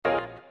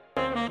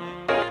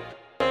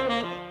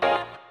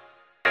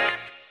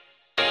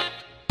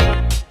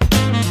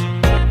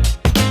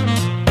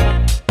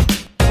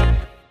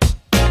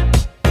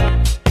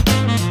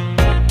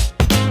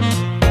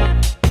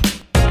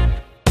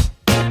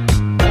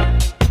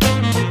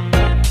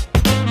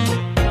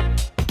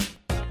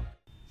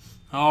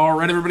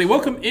right, everybody,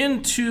 welcome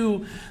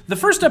into the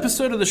first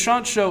episode of the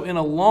Chant Show in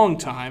a long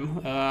time.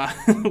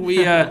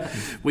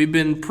 We've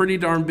been pretty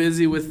darn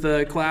busy with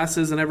the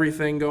classes and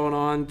everything going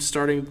on,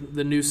 starting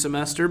the new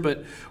semester,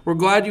 but we're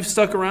glad you've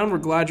stuck around. We're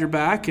glad you're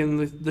back, and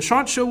the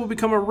Chant Show will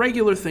become a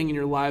regular thing in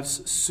your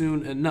lives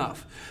soon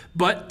enough.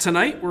 But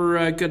tonight,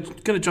 we're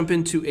going to jump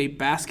into a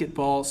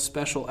basketball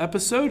special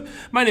episode.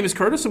 My name is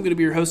Curtis. I'm going to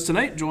be your host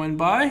tonight, joined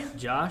by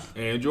Josh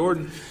and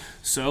Jordan.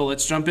 So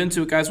let's jump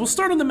into it, guys. We'll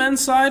start on the men's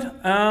side.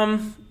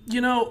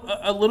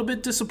 A little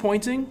bit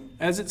disappointing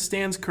as it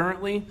stands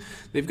currently.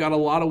 They've got a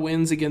lot of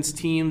wins against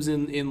teams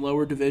in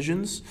lower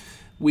divisions.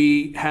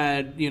 We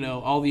had,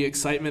 all the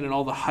excitement and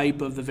all the hype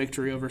of the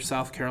victory over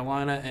South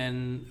Carolina,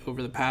 and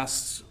over the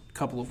past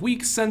couple of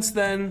weeks since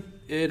then,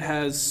 it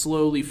has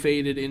slowly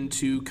faded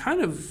into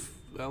kind of,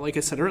 like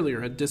I said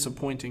earlier, a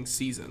disappointing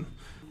season.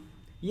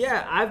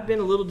 Yeah, I've been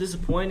a little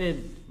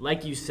disappointed.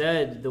 Like you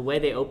said, the way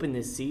they opened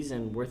this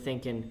season, we're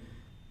thinking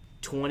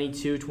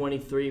 22,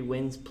 23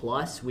 wins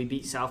plus. We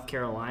beat South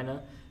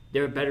Carolina.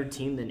 They're a better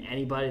team than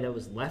anybody that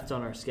was left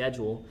on our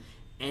schedule.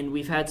 And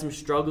we've had some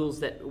struggles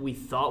that we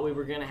thought we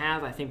were going to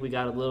have. I think we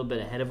got a little bit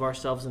ahead of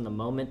ourselves in the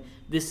moment.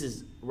 This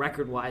is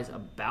record-wise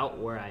about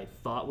where I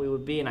thought we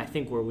would be, and I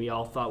think where we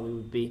all thought we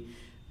would be.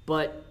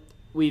 But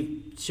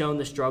we've shown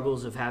the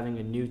struggles of having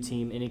a new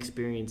team,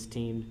 inexperienced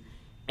team,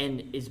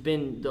 and it's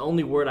been the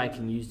only word I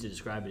can use to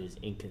describe it is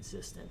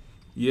inconsistent.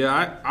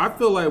 Yeah, I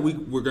feel like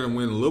we're going to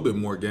win a little bit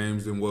more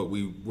games than what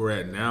we're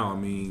at now. I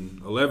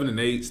mean,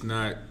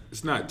 11-8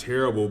 it's not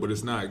terrible, but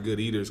it's not good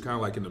either. It's kind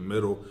of like in the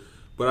middle.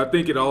 But I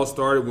think it all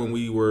started when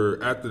we were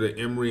after the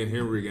Emory and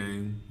Henry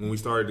game, when we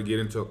started to get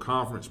into a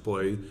conference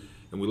play,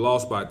 and we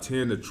lost by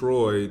 10 to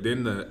Troy.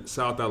 Then the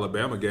South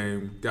Alabama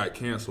game got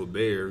canceled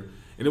there.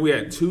 And then we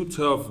had two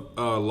tough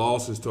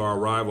losses to our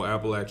rival,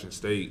 Appalachian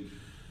State.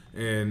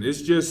 And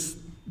it's just,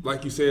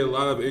 like you said, a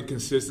lot of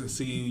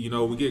inconsistency.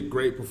 We get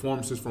great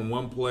performances from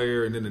one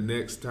player, and then the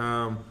next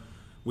time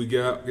we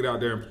get out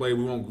there and play,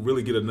 we won't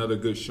really get another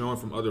good showing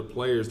from other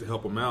players to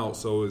help them out.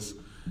 So it's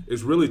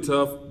really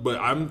tough. But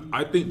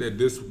I think that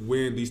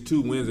these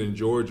two wins in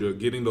Georgia,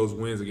 getting those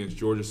wins against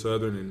Georgia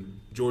Southern and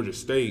Georgia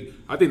State,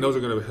 I think those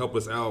are going to help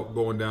us out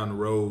going down the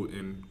road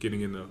and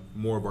getting into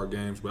more of our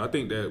games. But I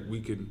think that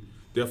we can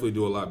definitely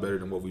do a lot better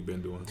than what we've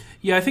been doing.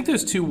 Yeah, I think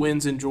those two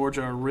wins in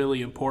Georgia are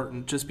really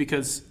important just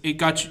because it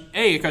got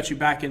you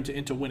back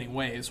into winning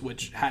ways,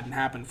 which hadn't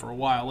happened for a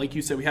while. Like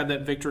you said, we had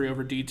that victory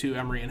over D2,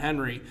 Emory, and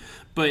Henry,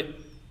 but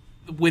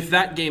with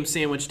that game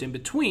sandwiched in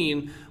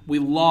between, we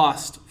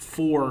lost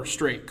 4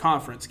 straight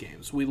conference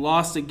games. We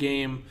lost a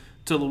game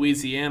to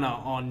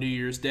Louisiana on New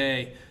Year's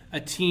Day,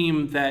 a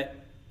team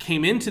that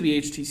came into the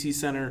HTC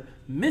Center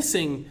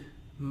missing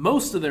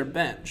most of their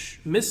bench,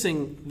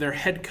 missing their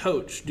head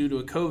coach due to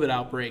a COVID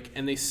outbreak,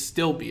 and they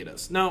still beat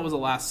us. Now, it was a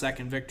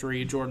last-second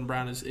victory. Jordan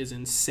Brown is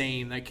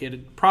insane. That kid is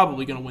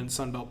probably going to win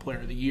Sun Belt Player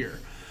of the Year.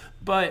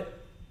 But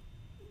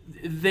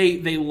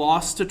they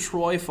lost to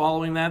Troy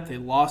following that. They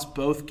lost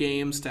both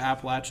games to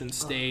Appalachian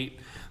State.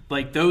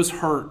 Like, those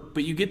hurt.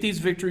 But you get these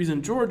victories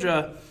in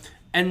Georgia,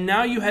 and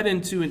now you head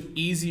into an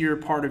easier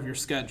part of your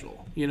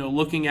schedule.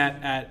 Looking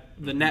at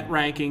the net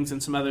rankings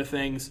and some other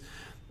things,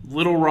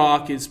 Little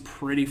Rock is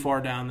pretty far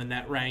down the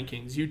net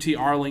rankings. UT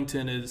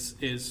Arlington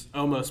is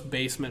almost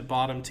basement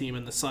bottom team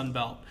in the Sun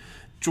Belt.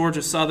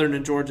 Georgia Southern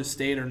and Georgia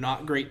State are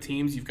not great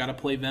teams. You've got to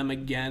play them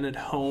again at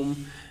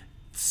home.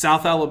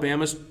 South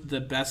Alabama's the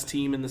best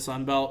team in the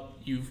Sun Belt.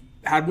 You've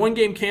had one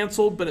game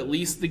canceled, but at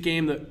least the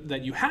game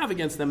that you have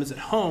against them is at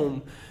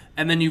home.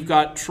 And then you've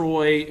got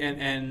Troy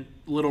and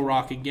Little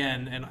Rock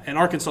again, and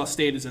Arkansas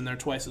State is in there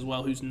twice as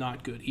well, who's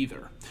not good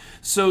either.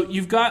 So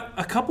you've got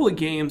a couple of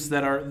games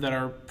that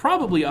are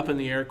probably up in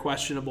the air,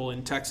 questionable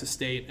in Texas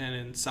State and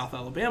in South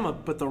Alabama,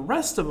 but the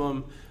rest of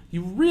them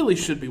you really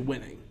should be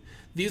winning.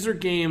 These are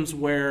games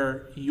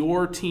where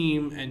your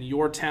team and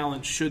your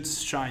talent should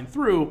shine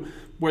through,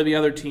 where the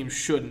other team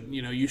shouldn't.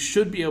 You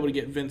should be able to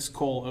get Vince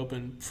Cole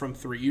open from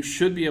 3. You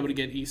should be able to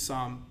get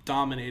Esam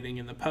dominating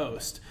in the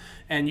post.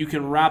 And you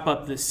can wrap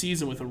up this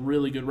season with a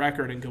really good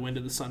record and go into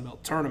the Sun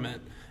Belt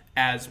Tournament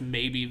as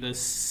maybe the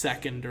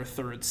 2nd or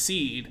 3rd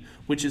seed,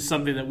 which is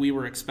something that we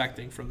were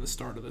expecting from the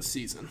start of the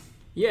season.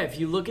 Yeah, if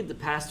you look at the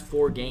past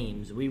 4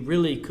 games, we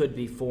really could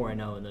be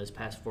 4-0 in those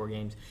past 4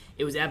 games.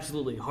 It was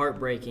absolutely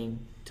heartbreaking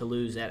to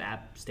lose at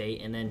App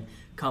State and then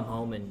come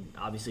home, and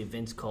obviously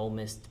Vince Cole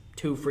missed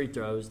 2 free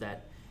throws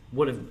that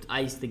would have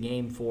iced the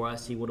game for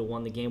us. He would have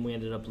won the game. We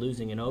ended up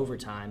losing in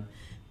overtime.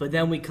 But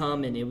then we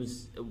come and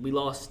we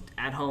lost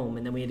at home,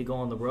 and then we had to go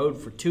on the road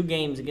for 2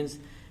 games against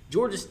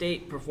Georgia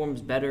State.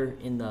 Performs better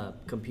in the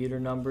computer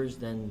numbers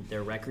than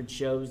their record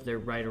shows. They're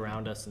right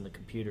around us in the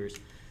computers.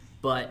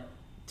 But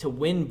to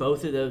win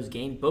both of those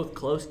games, both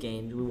close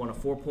games, we won a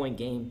 4-point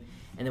game,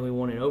 and then we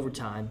won in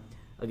overtime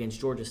against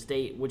Georgia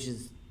State, which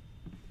is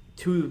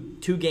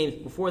two games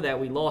before that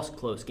we lost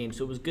close games.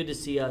 So it was good to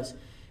see us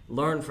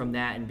learn from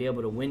that and be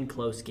able to win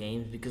close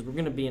games, because we're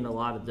going to be in a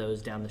lot of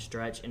those down the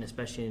stretch, and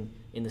especially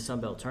in the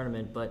Sun Belt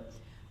Tournament. But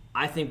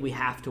I think we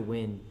have to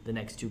win the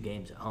next 2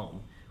 games at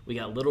home. We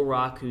got Little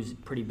Rock, who's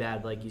pretty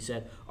bad, like you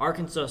said.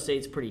 Arkansas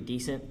State's pretty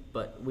decent,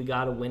 but we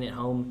got to win at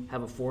home,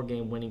 have a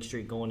 4-game winning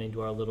streak going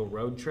into our little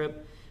road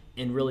trip,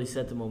 and really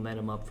set the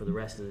momentum up for the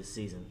rest of the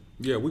season.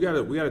 Yeah, we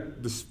gotta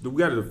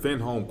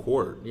defend home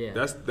court. Yeah.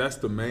 That's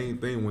the main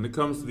thing when it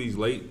comes to these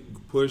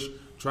late push,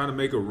 trying to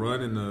make a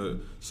run in the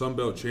Sun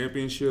Belt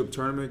Championship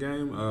tournament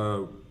game.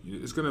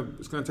 It's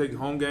gonna take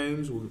home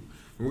games.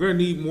 We're gonna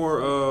need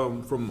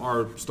more from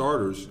our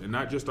starters, and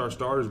not just our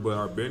starters, but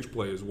our bench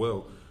play as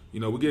well. We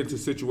get into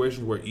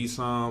situations where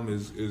Esam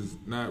is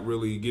not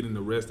really getting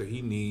the rest that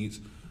he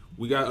needs.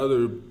 We got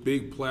other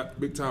big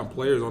time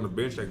players on the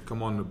bench that can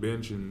come on the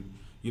bench and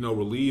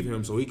relieve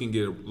him so he can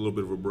get a little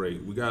bit of a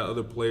break. We got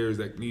other players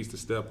that needs to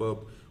step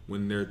up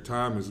when their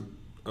time is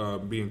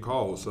being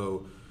called.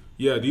 So,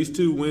 yeah, these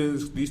 2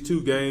 wins, these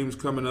 2 games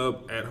coming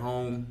up at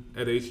home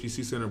at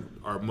HTC Center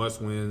are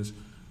must-wins.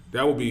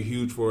 That would be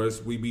huge for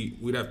us.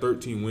 We'd have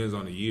 13 wins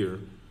on the year.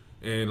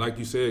 And like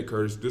you said,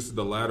 Curtis, this is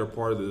the latter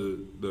part of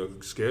the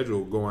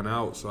schedule going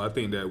out. So I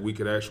think that we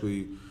could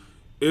actually,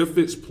 if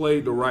it's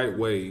played the right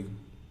way,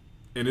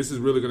 and this is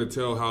really going to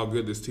tell how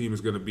good this team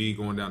is going to be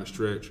going down the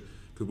stretch,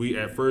 because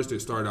at first it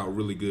started out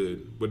really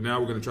good, but now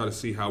we're going to try to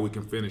see how we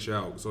can finish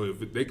out. So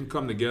if they can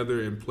come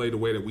together and play the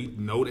way that we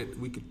know that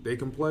they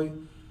can play,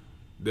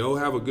 they'll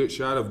have a good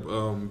shot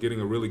of getting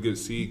a really good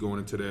seed going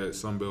into that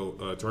Sun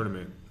Belt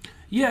tournament.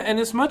 Yeah, and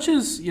as much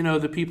as,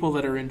 the people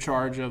that are in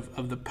charge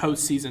of the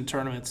postseason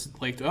tournaments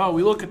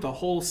we look at the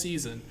whole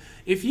season.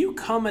 If you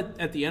come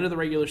at the end of the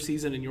regular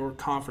season in your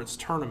conference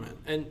tournament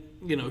and,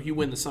 you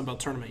win the Sun Belt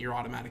tournament, you're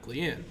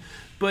automatically in.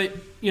 But,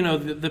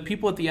 the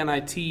people at the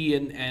NIT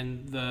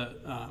and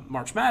the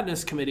March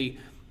Madness committee,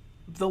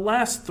 the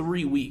last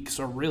 3 weeks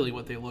are really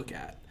what they look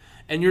at.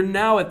 And you're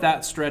now at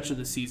that stretch of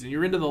the season.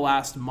 You're into the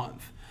last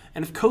month.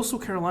 And if Coastal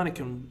Carolina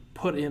can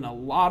put in a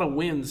lot of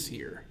wins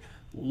here,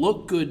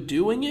 look good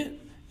doing it,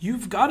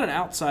 you've got an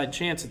outside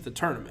chance at the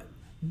tournament.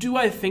 Do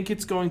I think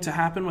it's going to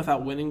happen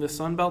without winning the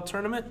Sun Belt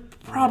tournament?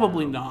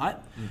 Probably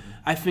not. Mm-hmm.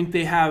 I think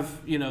they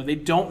have, they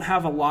don't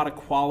have a lot of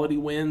quality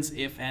wins,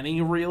 if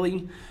any,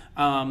 really.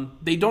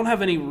 They don't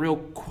have any real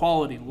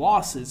quality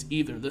losses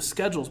either. The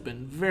schedule's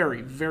been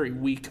very, very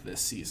weak this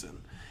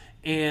season.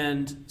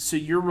 And so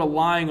you're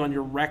relying on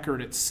your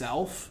record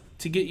itself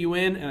to get you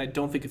in, and I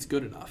don't think it's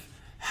good enough.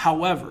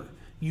 However,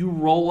 you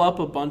roll up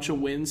a bunch of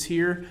wins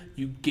here,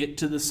 you get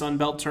to the Sun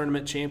Belt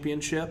Tournament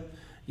Championship,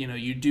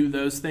 you do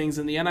those things,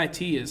 and the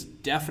NIT is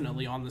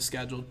definitely on the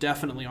schedule,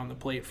 definitely on the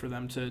plate for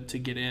them to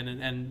get in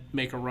and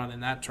make a run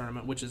in that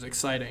tournament, which is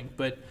exciting.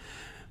 But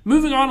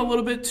moving on a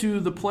little bit to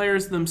the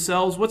players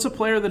themselves, what's a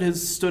player that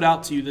has stood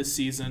out to you this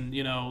season?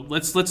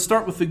 Let's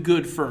start with the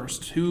good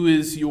first. Who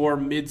is your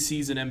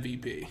midseason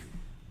MVP?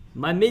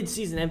 My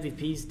midseason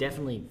MVP is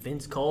definitely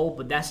Vince Cole,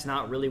 but that's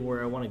not really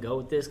where I want to go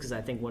with this because I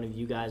think one of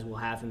you guys will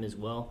have him as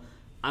well.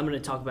 I'm going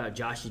to talk about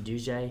Josh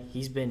Eduje.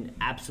 He's been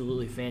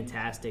absolutely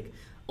fantastic,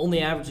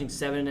 only averaging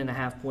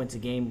 7.5 points a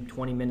game,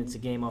 20 minutes a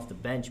game off the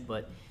bench,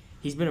 but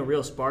he's been a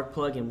real spark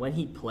plug, and when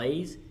he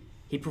plays,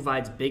 he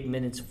provides big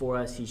minutes for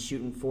us. He's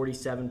shooting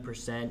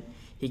 47%.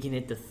 He can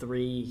hit the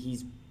 3.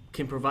 He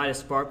can provide a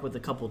spark with a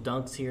couple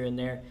dunks here and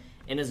there,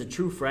 and as a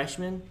true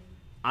freshman,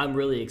 I'm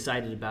really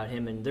excited about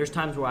him, and there's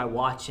times where I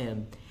watch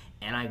him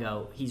and I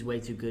go, he's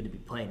way too good to be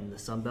playing in the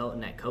Sun Belt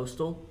and that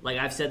Coastal. Like,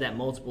 I've said that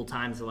multiple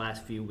times the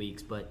last few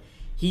weeks, but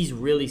he's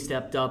really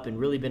stepped up and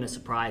really been a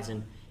surprise,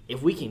 and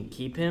if we can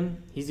keep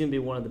him, he's going to be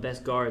one of the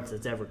best guards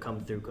that's ever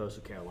come through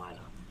Coastal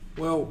Carolina.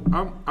 Well,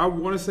 I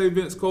want to say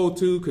Vince Cole,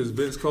 too, because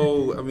Vince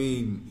Cole,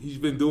 he's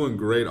been doing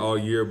great all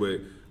year,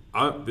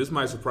 but this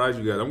might surprise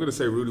you guys. I'm going to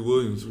say Rudy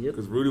Williams,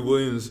 because Rudy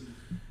Williams,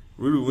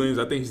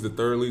 I think he's the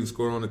 3rd leading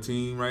scorer on the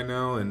team right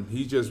now, and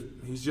he's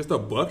just a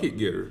bucket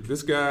getter.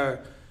 This guy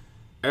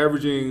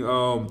averaging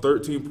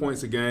 13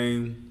 points a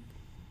game.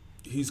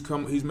 He's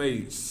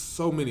made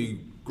so many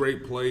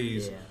great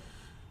plays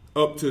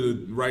up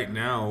to right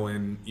now,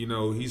 and he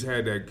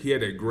had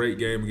that great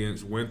game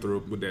against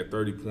Winthrop with that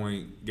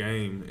 30-point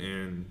game,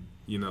 and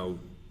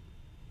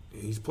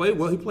he's played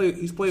well.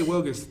 He's played well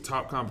against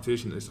top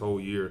competition this whole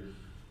year.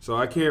 So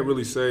I can't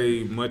really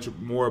say much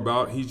more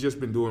about. He's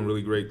just been doing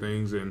really great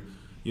things, and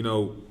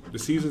the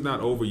season's not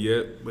over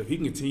yet. But if he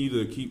can continue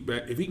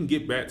to if he can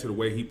get back to the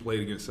way he played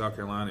against South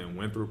Carolina and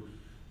Winthrop,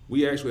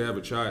 we actually have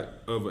a shot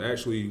of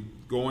actually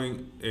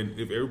going. And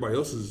if everybody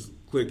else is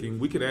clicking,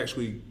 we could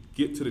actually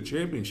get to the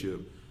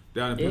championship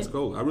down in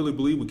Pensacola. I really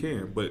believe we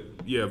can. But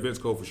yeah, Vince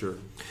Cole for sure.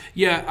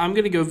 Yeah, I'm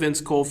going to go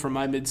Vince Cole for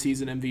my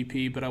midseason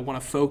MVP, but I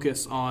want to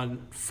focus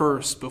on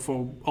first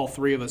before all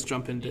three of us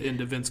jump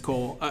into Vince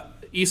Cole.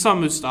 Isam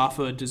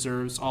Mustafa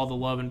deserves all the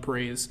love and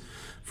praise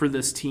for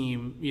this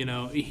team.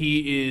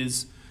 He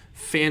is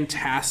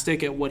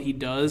fantastic at what he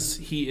does.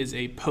 He is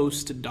a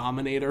post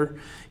dominator.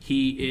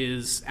 He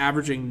is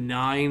averaging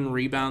 9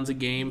 rebounds a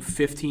game,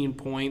 15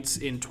 points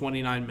in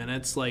 29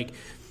 minutes.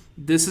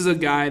 This is a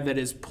guy that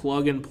is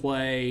plug and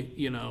play.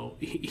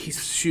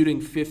 He's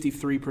shooting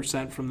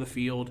 53% from the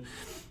field.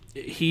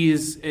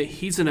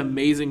 he's an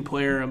amazing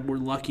player, and we're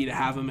lucky to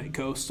have him at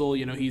Coastal.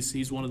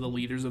 He's one of the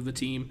leaders of the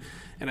team,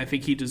 and I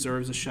think he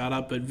deserves a shout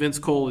out. But Vince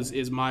Cole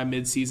is my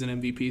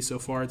midseason MVP so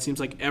far. It seems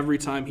like every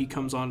time he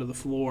comes onto the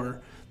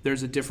floor,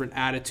 there's a different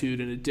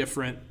attitude and a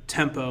different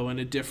tempo and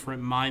a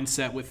different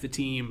mindset with the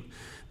team,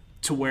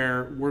 to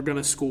where we're going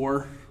to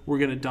score, we're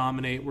going to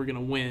dominate, we're going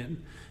to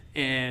win.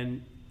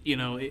 And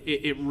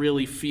it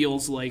really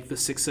feels like the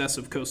success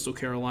of Coastal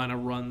Carolina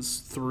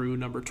runs through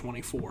number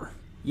 24.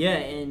 Yeah,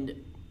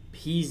 and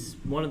he's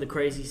one of the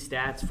crazy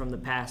stats from the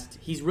past.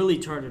 He's really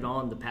turned it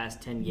on the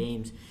past 10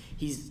 games.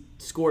 He's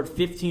scored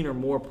 15 or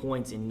more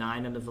points in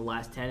 9 out of the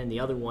last 10, and the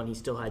other one he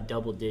still had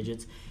double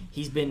digits.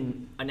 He's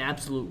been an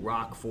absolute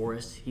rock for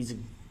us. He's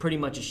pretty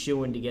much a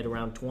shoo-in to get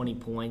around 20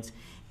 points,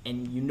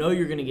 and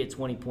you're going to get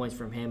 20 points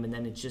from him, and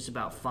then it's just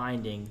about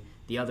finding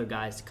the other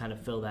guys to kind of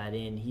fill that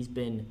in. He's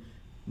been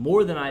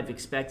more than I've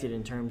expected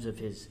in terms of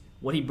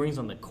what he brings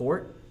on the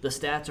court. The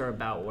stats are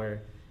about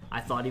where I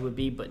thought he would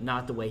be, but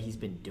not the way he's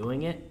been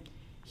doing it.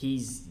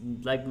 He's,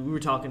 like we were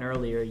talking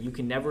earlier, you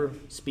can never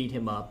speed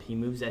him up. He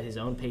moves at his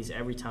own pace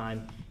every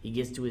time he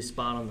gets to his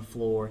spot on the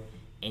floor,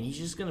 and he's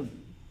just going to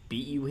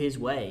beat you his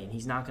way, and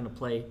he's not going to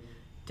play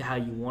to how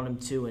you want him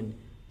to. And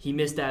he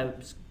missed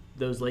out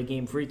those late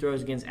game free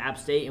throws against App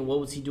State, and what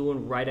was he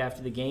doing right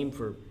after the game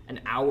for an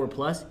hour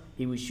plus?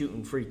 He was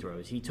shooting free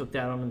throws. He took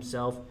that on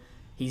himself.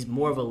 He's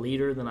more of a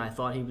leader than I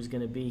thought he was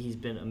going to be. He's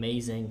been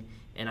amazing,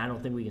 and I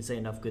don't think we can say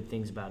enough good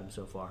things about him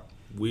so far.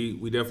 We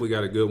definitely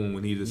got a good one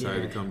when he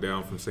decided to come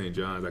down from St.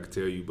 John's, I can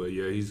tell you. But,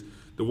 yeah, he's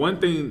the one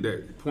thing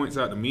that points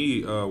out to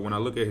me when I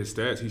look at his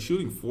stats, he's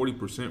shooting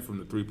 40% from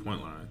the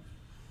three-point line.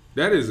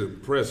 That is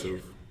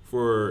impressive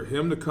for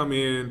him to come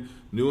in,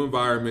 new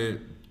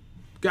environment.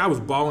 Guy was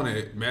balling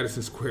at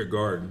Madison Square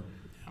Garden.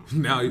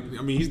 Now,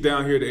 he's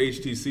down here at the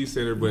HTC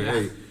Center, but,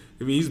 hey,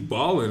 he's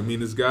balling.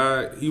 This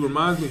guy, he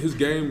reminds me, his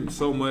game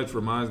so much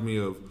reminds me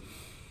of,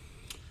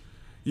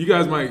 you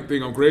guys might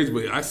think I'm crazy,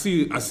 but I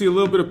see a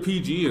little bit of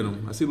PG in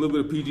him. I see a little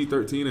bit of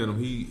PG-13 in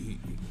him.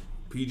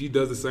 PG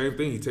does the same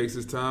thing. He takes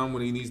his time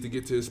when he needs to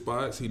get to his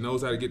spots. He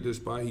knows how to get to his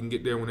spot. He can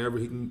get there whenever.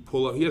 He can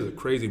pull up. He has a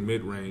crazy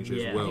mid-range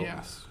as well.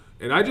 Yes.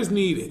 And I just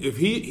need, if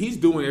he's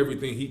doing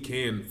everything he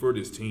can for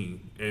this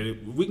team, and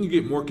if we can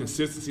get more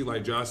consistency,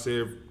 like Josh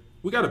said,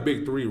 we got a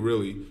big three,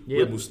 really,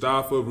 with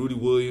Mustafa, Rudy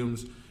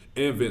Williams,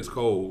 and Vince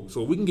Cole.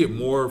 So we can get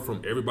more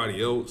from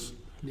everybody else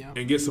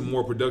and get some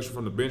more production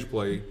from the bench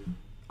play.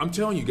 I'm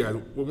telling you guys,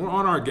 when we're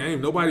on our game,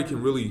 nobody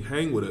can really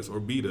hang with us or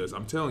beat us.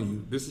 I'm telling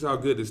you, this is how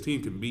good this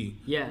team can be.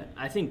 Yeah,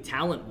 I think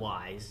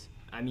talent-wise,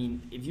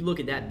 if you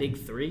look at that big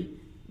three,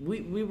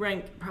 we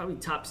rank probably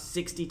top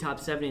 60, top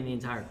 70 in the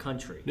entire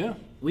country. Yeah.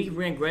 We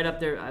rank right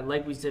up there.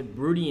 Like we said,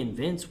 Rudy and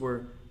Vince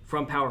were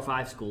from Power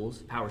 5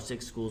 schools, Power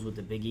 6 schools with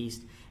the Big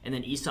East. And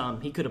then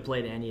Esam, he could have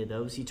played at any of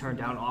those. He turned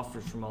down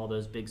offers from all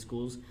those big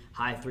schools,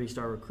 high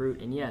 3-star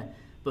recruit. And,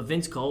 but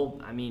Vince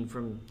Cole,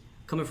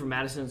 coming from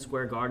Madison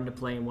Square Garden to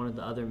play in one of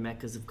the other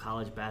meccas of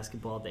college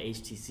basketball, the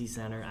HTC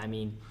Center,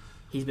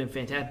 he's been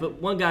fantastic.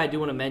 But one guy I do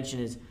want to mention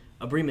is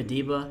Abrima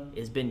Diba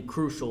has been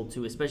crucial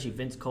to especially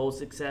Vince Cole's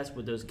success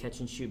with those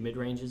catch-and-shoot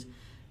mid-ranges.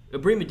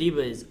 Abrima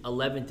Diba is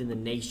 11th in the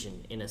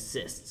nation in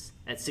assists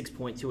at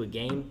 6.2 a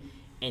game,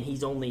 and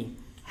he's only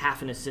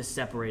half an assist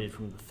separated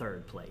from the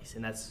third place,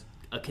 and that's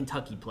a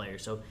Kentucky player.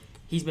 So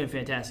he's been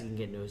fantastic in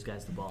getting those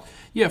guys the ball.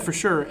 Yeah, for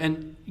sure.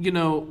 And,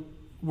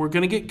 we're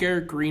going to get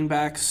Garrett Green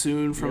back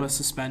soon from a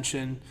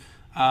suspension.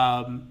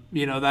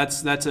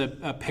 That's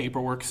a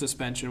paperwork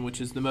suspension,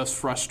 which is the most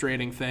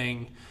frustrating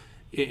thing.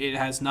 It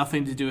has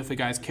nothing to do with the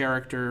guy's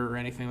character or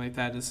anything like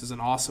that. This is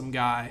an awesome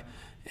guy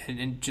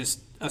and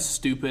just a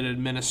stupid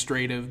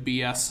administrative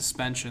BS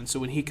suspension. So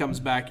when he comes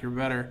back, you're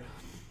better.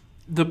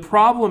 The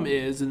problem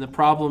is, and the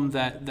problem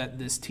that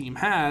this team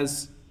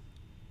has,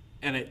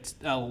 and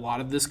a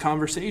lot of this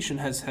conversation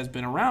has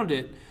been around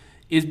it,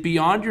 is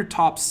beyond your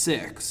top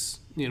 6.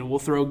 We'll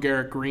throw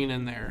Garrett Green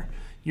in there.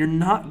 You're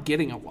not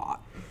getting a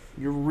lot.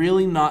 You're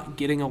really not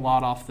getting a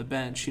lot off the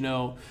bench.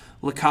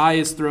 Lakai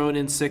is throwing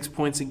in 6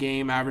 points a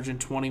game, averaging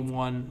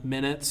 21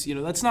 minutes.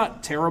 That's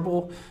not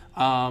terrible,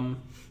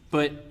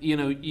 but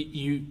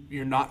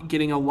you're not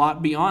getting a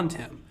lot beyond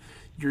him.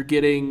 You're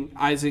getting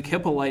Isaac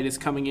Hippolyte is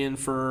coming in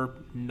for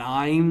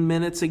 9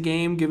 minutes a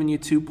game, giving you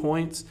 2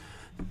 points.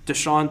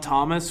 Deshaun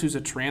Thomas, who's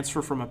a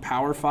transfer from a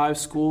Power 5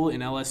 school in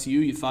LSU,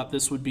 you thought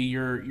this would be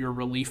your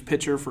relief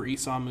pitcher for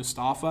Esam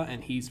Mustafa,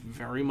 and he's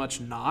very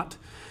much not.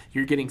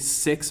 You're getting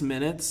 6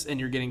 minutes, and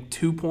you're getting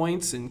 2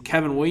 points. And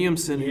Kevin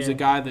Williamson, who's a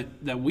guy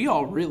that we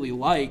all really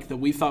like, that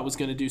we thought was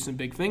going to do some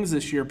big things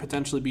this year,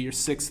 potentially be your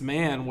 6th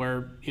man,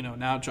 where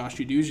now Josh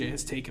Uduje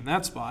has taken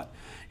that spot.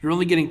 You're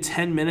only getting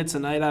 10 minutes a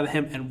night out of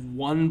him and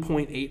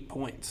 1.8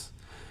 points.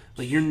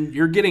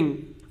 You're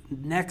getting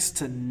next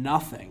to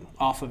nothing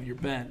off of your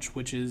bench,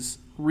 which is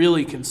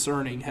really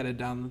concerning headed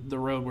down the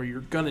road where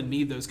you're going to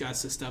need those guys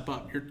to step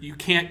up. You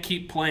can't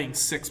keep playing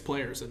 6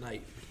 players a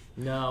night.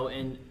 No,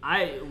 and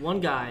one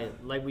guy,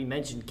 like we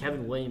mentioned,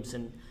 Kevin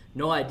Williamson,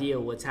 No idea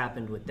what's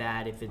happened with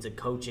that, if it's a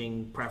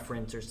coaching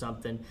preference or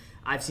something.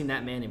 I've seen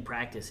that man in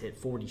practice hit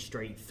 40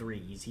 straight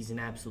threes. He's an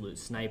absolute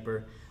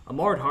sniper.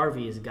 Ahmad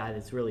Harvey is a guy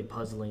that's really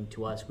puzzling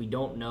to us. We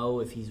don't know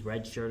if he's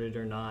redshirted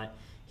or not.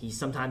 He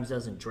sometimes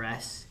doesn't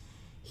dress.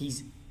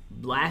 He's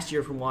last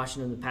year from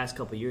Washington, the past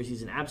couple of years,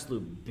 he's an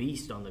absolute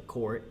beast on the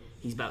court.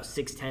 He's about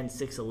 6'10",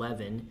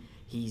 6'11".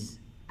 He's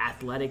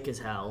athletic as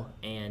hell,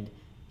 and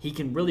he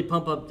can really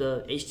pump up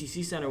the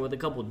HTC Center with a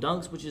couple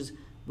dunks, which is,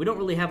 we don't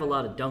really have a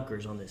lot of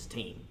dunkers on this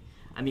team.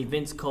 I mean,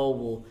 Vince Cole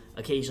will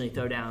occasionally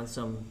throw down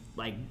some,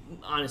 like,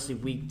 honestly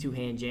weak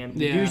two-hand jam.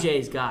 Yeah.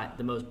 Uje's got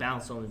the most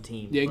bounce on the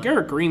team. Yeah,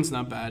 Garrett Green's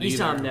not bad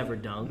either. Esom never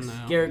dunks. No.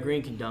 Garrett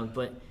Green can dunk,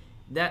 but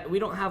that we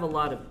don't have a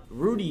lot of.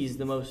 Rudy's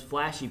the most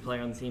flashy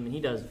player on the team, and he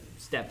does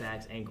step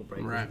backs, ankle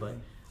breakers. Right. But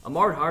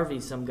Ahmad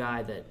Harvey's some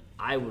guy that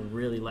I would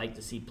really like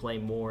to see play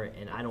more,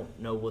 and I don't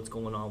know what's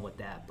going on with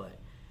that.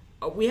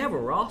 But we have a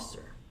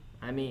roster.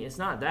 I mean, it's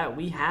not that.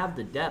 We have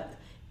the depth.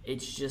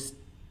 It's just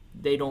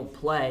they don't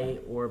play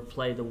or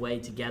play the way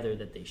together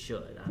that they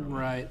should. I don't know.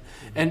 Right.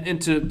 And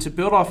to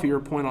build off of your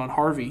point on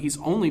Harvey, he's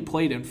only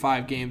played in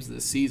 5 games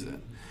this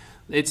season.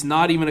 It's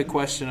not even a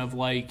question of,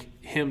 like,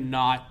 him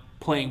not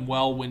playing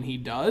well when he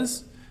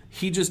does.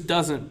 He just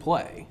doesn't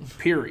play,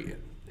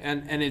 period.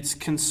 And it's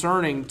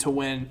concerning to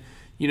when,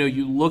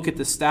 you look at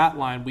the stat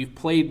line. We've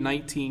played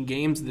 19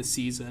 games this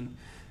season,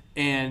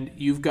 and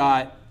you've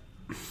got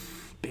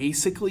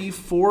basically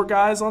 4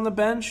 guys on the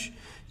bench.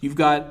 You've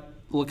got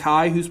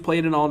Lakai, who's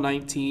played in all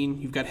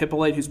 19. You've got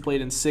Hippolyte, who's played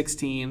in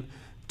 16.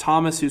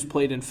 Thomas, who's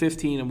played in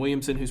 15. And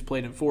Williamson, who's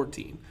played in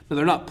 14. Now,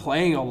 they're not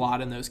playing a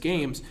lot in those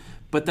games,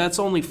 but that's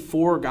only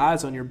 4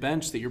 guys on your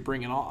bench that you're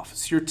bringing off.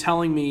 So you're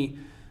telling me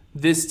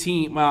this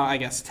team, well, I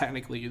guess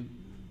technically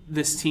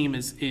this team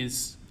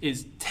is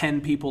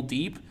 10 people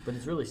deep. But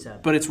it's really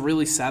 7. But it's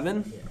really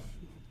 7 Yeah.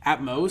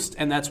 at most,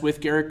 and that's with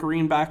Garrett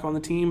Green back on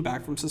the team,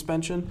 back from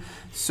suspension.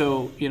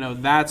 So,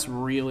 that's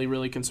really,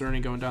 really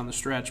concerning going down the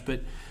stretch.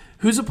 But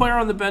who's a player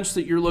on the bench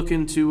that you're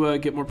looking to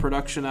get more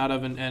production out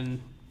of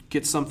and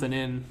get something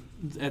in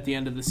at the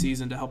end of the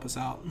season to help us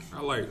out?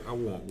 I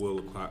want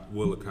Will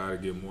Lakai to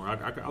get more.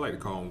 I like to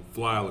call him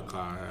Fly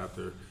Lakai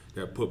after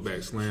that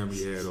putback slam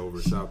he had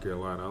over South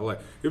Carolina.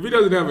 If he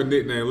doesn't have a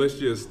nickname, let's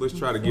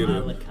try to get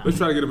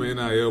him an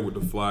NIL with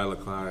the Fly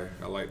Lakai.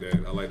 I like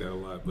that a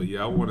lot. But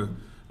yeah, I want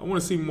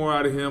to see more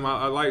out of him.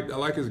 I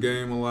like his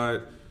game a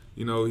lot.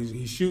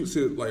 He shoots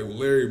it like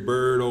Larry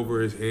Bird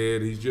over his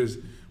head. He's just,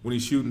 when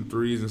he's shooting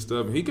threes and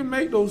stuff, and he can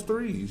make those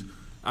threes.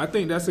 I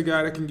think that's a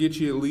guy that can get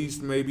you at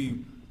least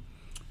maybe,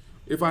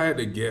 if I had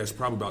to guess,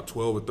 probably about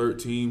 12 or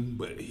 13,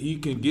 but he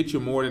can get you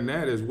more than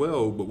that as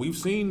well. But we've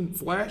seen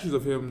flashes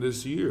of him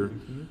this year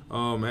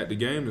at the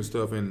game and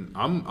stuff, and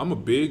I'm a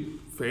big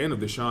fan of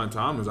Deshaun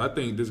Thomas. I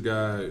think this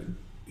guy,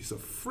 he's a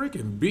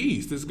freaking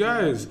beast. This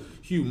guy is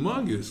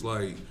humongous.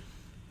 Like,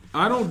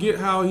 I don't get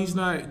how he's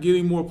not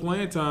getting more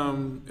playing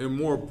time and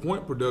more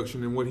point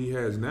production than what he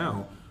has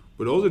now.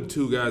 But those are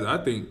 2 guys, I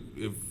think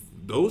if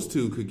those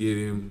 2 could get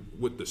in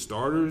with the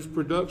starters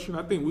production,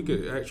 I think we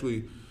could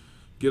actually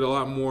get a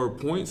lot more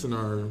points in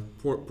our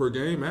per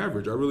game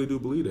average. I really do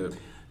believe that.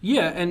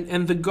 Yeah,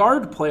 and the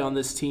guard play on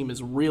this team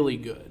is really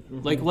good.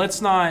 Mm-hmm. Like,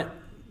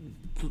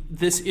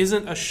 this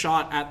isn't a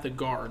shot at the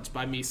guards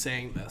by me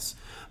saying this,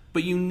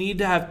 but you need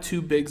to have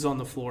 2 bigs on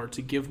the floor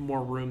to give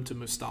more room to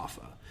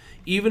Mustafa.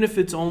 Even if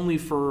it's only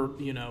for,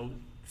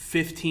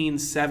 15,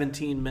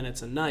 17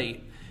 minutes a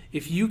night,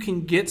 if you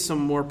can get some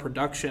more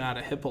production out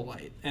of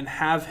Hippolyte and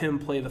have him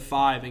play the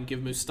 5 and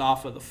give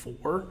Mustafa the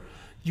 4,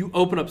 you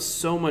open up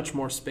so much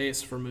more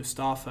space for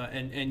Mustafa,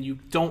 and you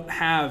don't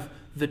have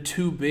the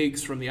 2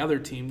 bigs from the other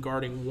team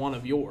guarding one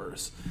of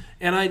yours.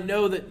 And I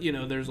know that,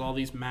 there's all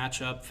these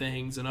matchup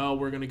things, and,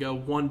 we're going to go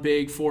 1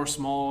 big, 4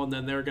 small, and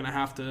then they're going to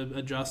have to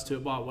adjust to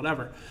it, blah,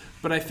 whatever.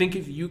 But I think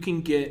if you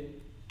can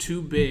get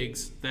 2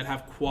 bigs that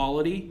have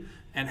quality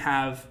and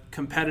have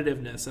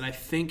competitiveness, and I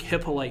think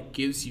Hippolyte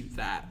gives you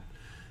that,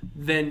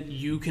 then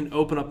you can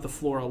open up the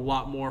floor a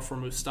lot more for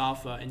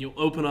Mustafa, and you'll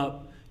open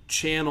up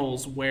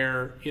channels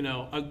where,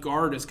 a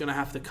guard is going to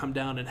have to come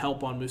down and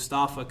help on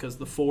Mustafa because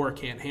the 4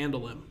 can't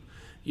handle him,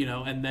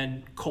 and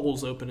then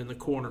Cole's open in the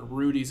corner,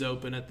 Rudy's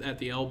open at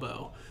the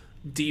elbow,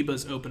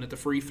 Deba's open at the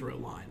free throw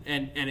line,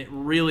 and it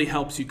really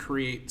helps you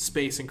create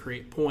space and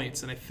create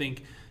points. And I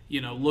think,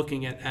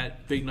 looking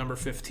at big number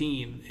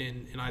 15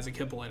 in Isaac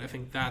Hippolyte, I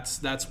think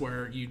that's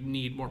where you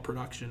need more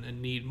production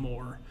and need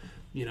more,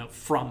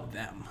 from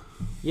them.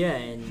 Yeah,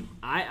 and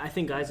I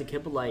think Isaac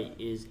Hippolyte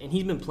is, and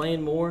he's been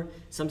playing more.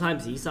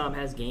 Sometimes Esom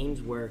has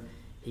games where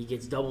he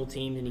gets double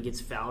teamed and he gets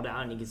fouled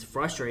out and he gets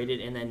frustrated,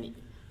 and then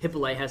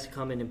Hippolyte has to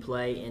come in and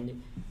play.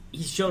 And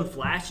he's shown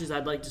flashes.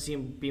 I'd like to see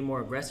him be more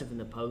aggressive in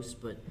the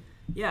post, but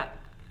yeah,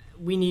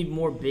 we need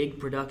more big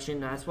production.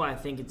 That's why I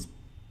think it's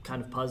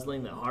kind of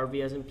puzzling that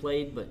Harvey hasn't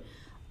played, but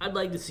I'd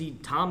like to see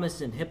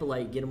Thomas and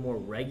Hippolyte get a more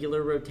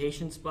regular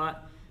rotation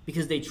spot,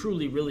 because they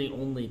truly really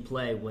only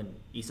play when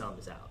Esom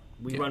is out.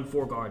 We run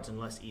 4 guards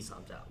unless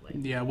Esom's out.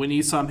 When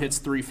Esom hits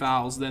 3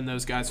 fouls, then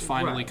those guys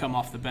finally come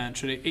off the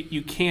bench. And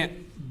you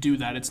can't do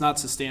that. It's not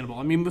sustainable.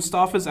 I mean,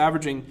 Mustafa's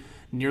averaging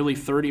nearly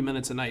 30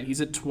 minutes a night. He's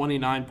at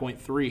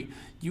 29.3.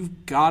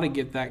 You've got to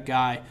get that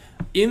guy.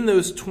 In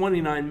those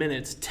 29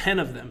 minutes, 10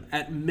 of them,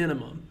 at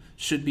minimum,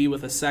 should be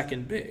with a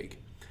second big.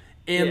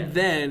 And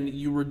then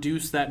you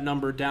reduce that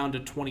number down to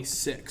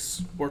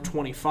 26 or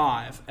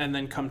 25, and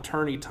then come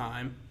tourney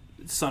time,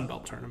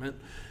 Sunbelt tournament,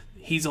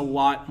 he's a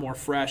lot more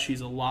fresh,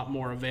 he's a lot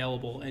more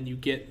available, and you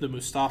get the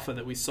Mustafa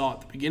that we saw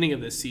at the beginning of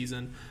this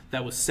season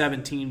that was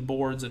 17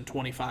 boards and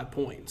 25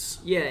 points.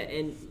 Yeah,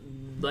 and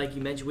like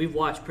you mentioned, we've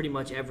watched pretty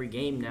much every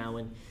game now,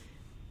 and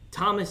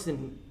Thomas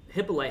and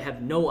Hippolyte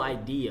have no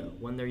idea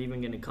when they're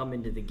even going to come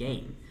into the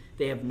game.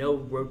 They have no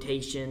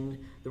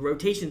rotation. The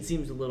rotation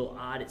seems a little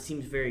odd. It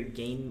seems very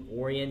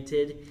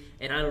game-oriented,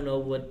 and I don't know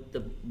what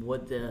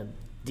the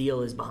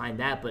deal is behind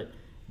that, but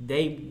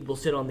they will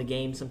sit on the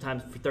game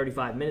sometimes for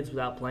 35 minutes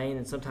without playing,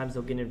 and sometimes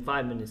they'll get in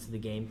 5 minutes of the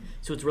game.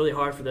 So it's really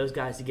hard for those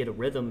guys to get a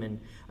rhythm and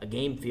a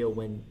game feel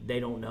when they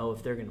don't know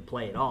if they're going to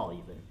play at all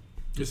even.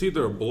 It's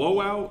either a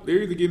blowout. They're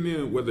either getting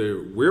in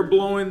whether we're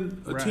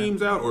blowing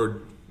teams out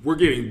or we're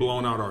getting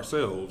blown out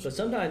ourselves. But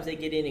sometimes they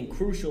get in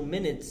crucial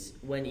minutes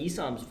when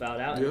Isam's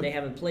fouled out and they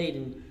haven't played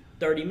in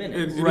 30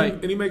 minutes.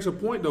 And he makes a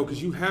point, though,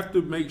 because you have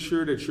to make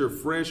sure that you're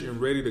fresh and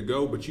ready to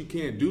go, but you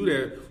can't do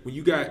that when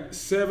you got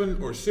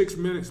 7 or 6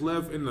 minutes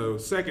left in the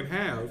second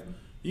half.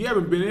 You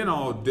haven't been in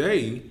all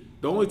day.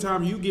 The only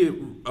time you get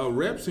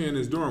reps in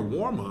is during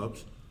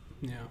warm-ups.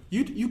 Yeah.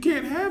 You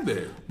can't have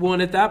that. Well,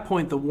 and at that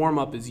point, the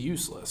warm-up is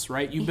useless,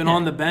 right? You've been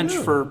on the bench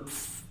for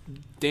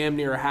damn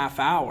near a half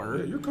hour.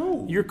 Yeah, you're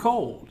cold. You're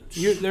cold.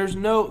 There's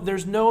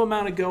no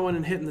amount of going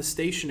and hitting the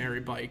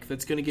stationary bike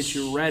that's going to get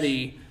you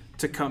ready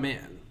to come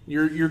in.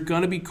 You're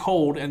going to be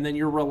cold, and then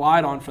you're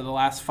relied on for the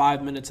last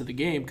 5 minutes of the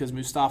game because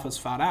Mustafa's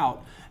fouled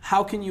out.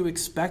 How can you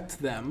expect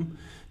them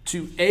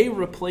to, A,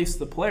 replace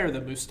the player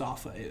that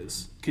Mustafa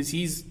is, because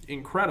he's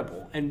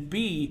incredible, and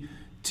B,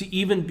 to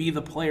even be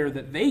the player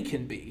that they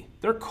can be?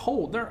 They're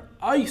cold. They're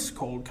ice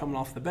cold coming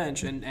off the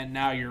bench, and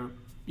now you're,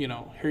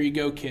 here you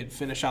go, kid,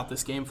 finish out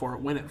this game for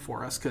it, win it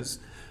for us, because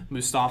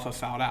Mustafa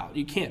fouled out.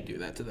 You can't do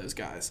that to those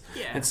guys.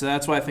 Yeah. And so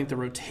that's why I think the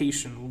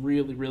rotation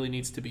really, really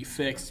needs to be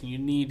fixed. You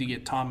need to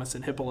get Thomas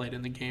and Hippolyte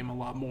in the game a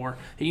lot more.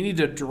 And you need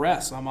to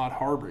address Ahmad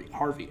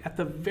Harvey. At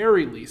the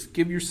very least,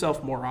 give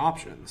yourself more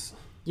options.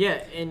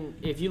 Yeah, and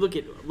if you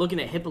looking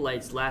at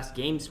Hippolyte's last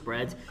game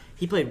spreads,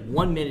 he played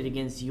 1 minute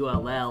against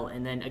ULL,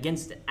 and then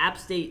against App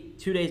State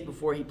 2 days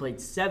before he played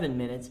 7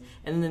 minutes,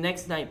 and then the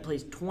next night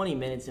plays 20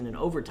 minutes in an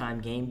overtime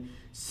game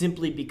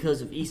simply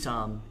because of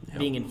Isam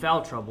being in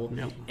foul trouble.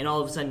 Yep. And all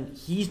of a sudden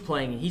he's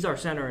playing, and he's our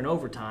center in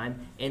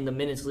overtime, and the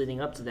minutes leading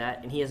up to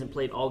that, and he hasn't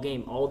played all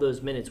game. All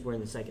those minutes were in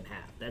the second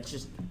half. That's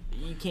just,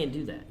 you can't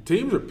do that.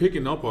 Teams are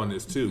picking up on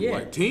this too. Yeah.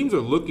 Like, teams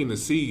are looking to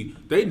see,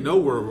 they know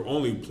we're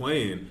only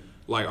playing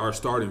like our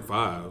starting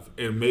 5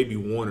 and maybe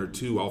 1 or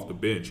 2 off the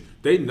bench.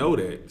 They know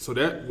that. So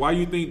that why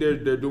you think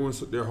they're doing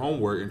their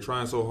homework and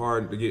trying so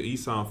hard to get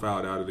Isam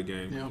fouled out of the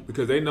game. Yep.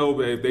 Because they know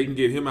that if they can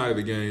get him out of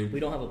the game, we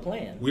don't have a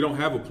plan. We don't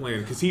have a plan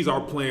because he's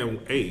our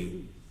plan A.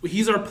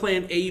 He's our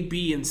plan A,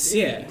 B, and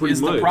C is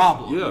the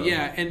problem.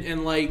 Yeah.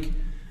 And like,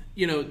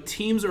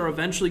 teams are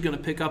eventually going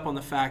to pick up on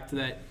the fact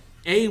that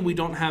A, we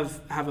don't have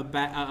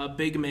a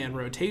big man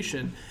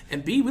rotation,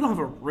 and B, we don't have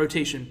a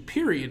rotation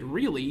period,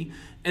 really.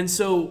 And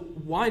so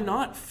why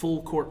not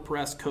full court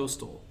press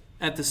Coastal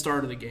at the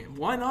start of the game?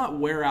 Why not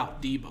wear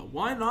out Deba?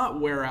 Why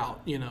not wear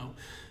out,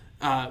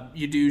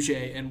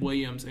 Uduje and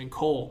Williams and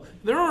Cole?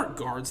 There aren't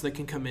guards that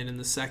can come in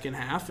the second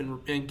half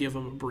and give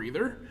them a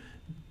breather.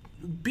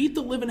 Beat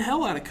the living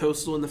hell out of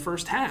Coastal in the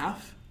first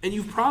half, and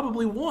you've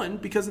probably won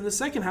because in the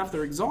second half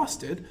they're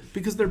exhausted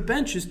because their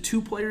bench is 2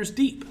 players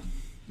deep.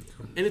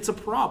 And it's a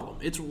problem.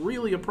 It's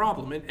really a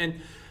problem.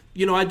 And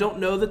I don't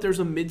know that there's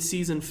a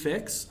midseason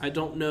fix. I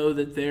don't know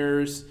that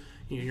there's,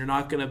 you're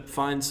not going to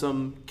find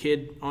some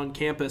kid on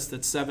campus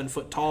that's 7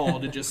 foot tall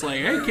to just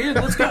like, hey, kid,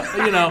 let's go,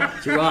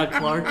 Gerard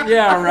Clark.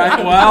 Yeah,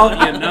 right. Well,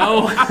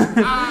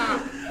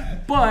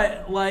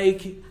 But,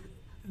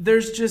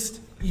 there's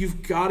just,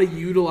 you've got to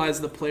utilize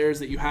the players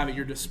that you have at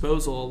your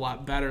disposal a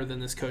lot better than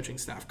this coaching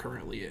staff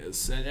currently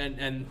is.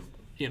 And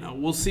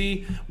we'll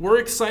see. We're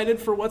excited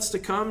for what's to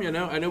come.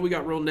 I know we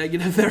got real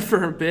negative there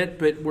for a bit,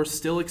 but we're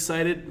still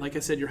excited. Like I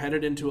said, you're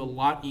headed into a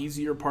lot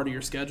easier part of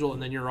your schedule,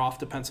 and then you're off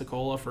to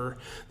Pensacola for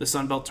the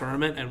Sunbelt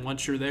tournament. And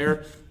once you're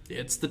there,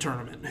 it's the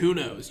tournament. Who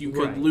knows? You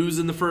could lose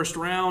in the first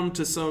round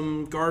to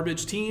some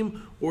garbage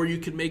team, or you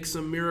could make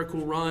some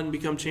miracle run,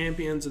 become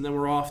champions, and then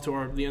we're off to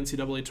the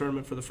NCAA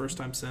tournament for the first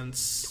time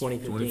since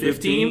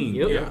 2015.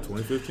 Yep. Yeah,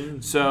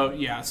 2015. So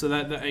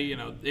that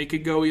it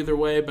could go either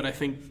way, but I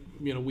think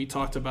we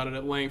talked about it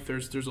at length.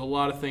 There's a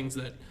lot of things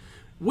that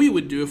we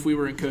would do if we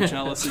were in Coach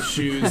Ellis's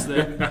shoes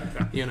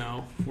that,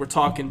 we're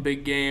talking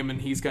big game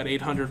and he's got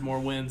 800 more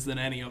wins than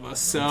any of us.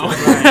 So,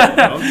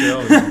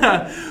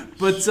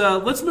 but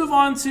let's move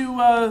on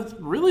to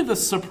really the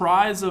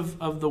surprise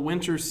of the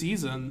winter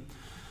season.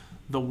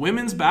 the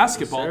women's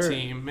basketball Yes, sir.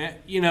 team.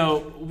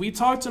 We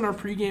talked in our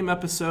pregame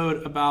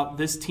episode about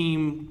this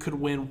team could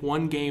win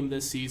one game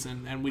this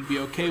season, and we'd be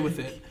okay with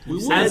it.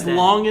 As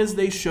long as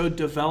they showed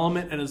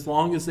development and as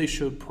long as they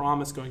showed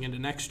promise going into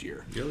next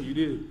year. Yo, you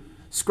did.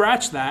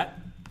 Scratch that.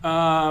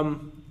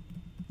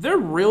 They're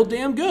real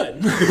damn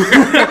good.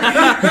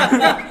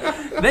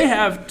 They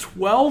have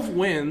 12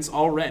 wins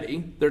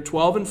already. They're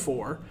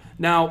 12-4.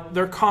 Now,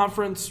 their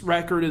conference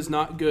record is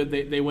not good.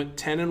 They went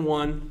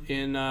 10-1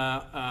 in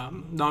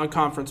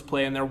non-conference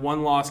play, and their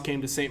one loss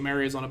came to St.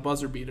 Mary's on a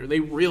buzzer beater. They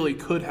really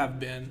could have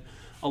been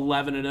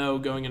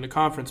 11-0 going into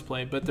conference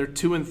play, but they're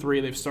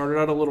 2-3. They've started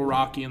out a little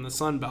rocky in the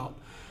Sun Belt.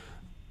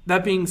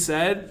 That being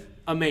said,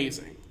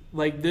 amazing.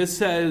 Like, this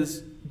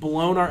has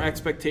blown our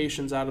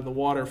expectations out of the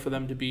water for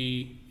them to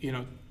be,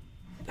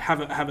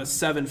 have a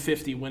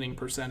 750 winning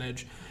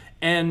percentage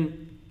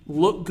and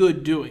look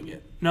good doing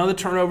it. Now, the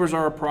turnovers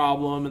are a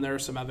problem, and there are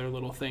some other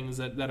little things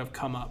that have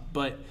come up.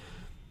 But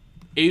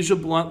Asia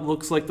Blunt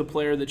looks like the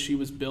player that she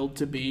was built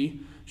to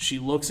be. She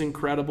looks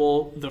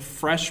incredible. The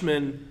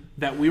freshmen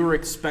that we were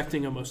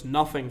expecting almost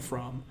nothing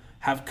from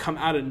have come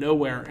out of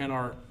nowhere and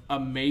are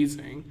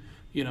amazing.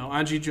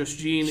 Angie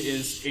Justine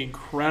is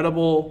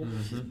incredible.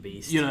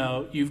 Beast.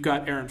 You've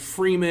got Aaron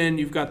Freeman.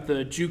 You've got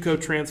the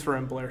JUCO transfer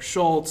and Blair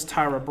Schultz,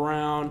 Tyra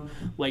Brown.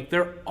 Like,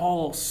 they're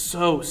all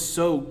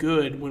so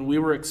good when we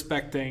were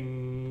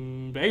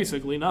expecting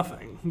basically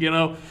nothing,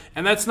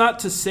 And that's not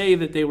to say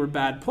that they were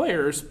bad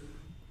players,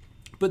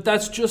 but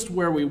that's just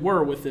where we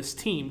were with this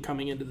team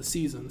coming into the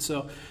season.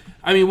 So,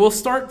 we'll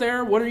start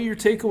there. What are your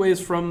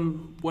takeaways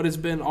from what has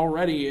been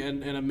already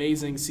an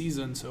amazing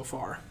season so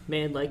far?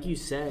 Man, like you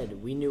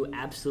said, we knew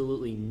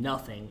absolutely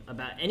nothing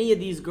about any of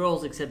these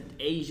girls except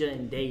Asia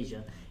and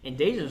Deja. And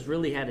Deja's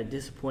really had a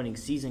disappointing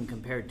season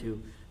compared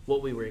to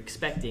what we were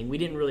expecting. We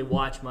didn't really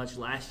watch much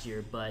last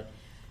year, but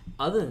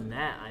other than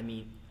that,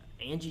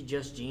 Angie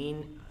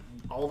Justine,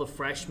 all the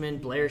freshmen,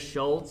 Blair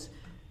Schultz,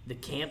 the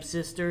Camp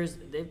sisters,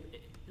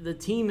 the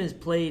team has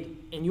played,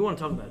 and you want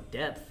to talk about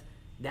depth,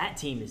 that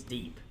team is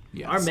deep.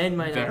 Yes, our men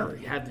might not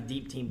very. have the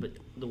deep team, but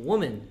the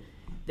women,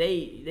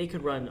 they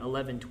could run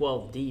 11,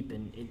 12 deep,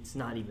 and it's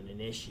not even an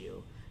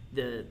issue.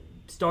 The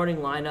starting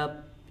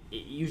lineup,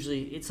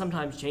 it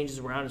sometimes changes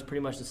around. It's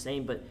pretty much the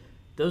same, but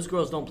those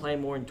girls don't play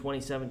more than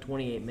 27,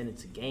 28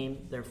 minutes a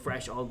game. They're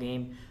fresh all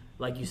game.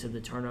 Like you said,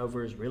 the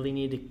turnovers really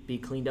need to be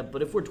cleaned up.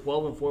 But if we're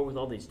 12-4 with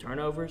all these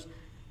turnovers,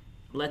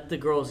 let the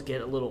girls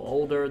get a little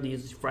older,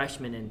 these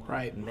freshmen, and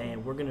right.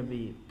 Man, we're going to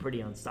be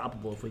pretty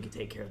unstoppable if we could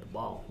take care of the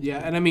ball. Yeah,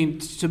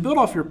 and to build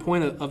off your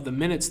point of the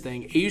minutes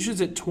thing, Asia's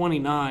at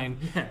 29.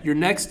 Your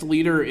next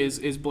leader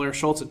is Blair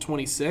Schultz at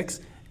 26.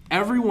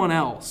 Everyone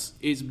else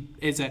is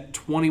at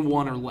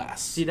 21 or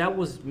less. See, that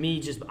was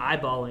me just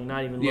eyeballing,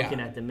 not even looking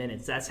at the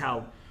minutes. That's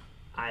how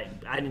I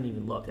didn't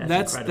even look.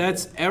 That's incredible.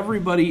 That's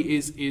everybody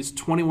is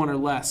 21 or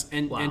less.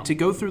 And Wow. and to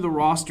go through the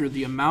roster,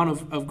 the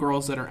amount of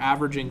girls that are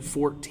averaging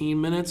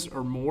 14 minutes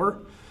or more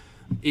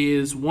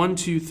is 1,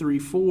 2, 3,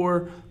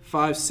 4,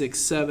 5, 6,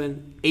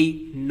 7,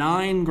 8,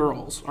 9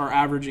 girls are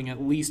averaging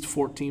at least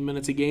 14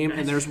 minutes a game.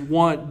 And there's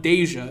one,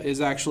 Deja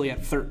is actually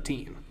at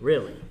 13.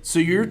 Really? So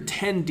you're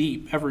 10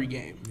 deep every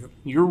game. Yep.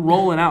 You're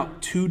rolling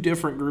out 2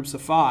 different groups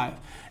of 5.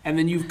 And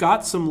then you've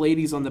got some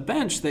ladies on the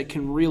bench that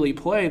can really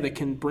play, that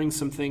can bring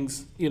some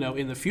things,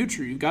 in the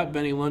future. You've got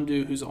Benny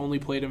Lundu, who's only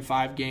played in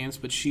 5 games,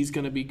 but she's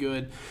going to be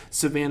good.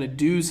 Savannah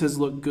Dews has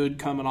looked good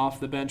coming off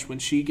the bench when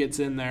she gets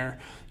in there.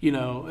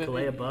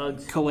 Kalea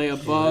Bugs.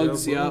 Kalea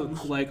Bugs, yeah.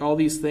 Like all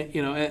these things,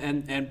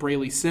 and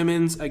Braylee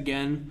Simmons,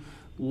 again,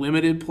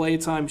 limited play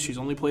time. She's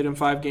only played in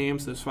 5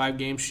 games. Those 5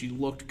 games, she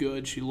looked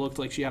good. She looked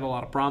like she had a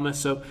lot of promise.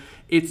 So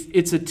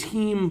it's a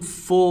team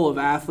full of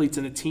athletes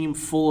and a team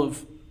full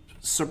of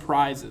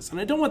surprises. And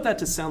I don't want that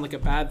to sound like a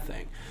bad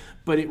thing,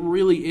 but it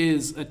really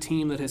is a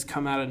team that has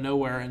come out of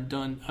nowhere and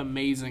done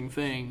amazing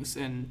things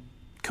and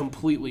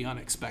completely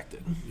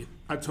unexpected.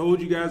 I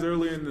told you guys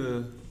earlier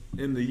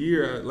in the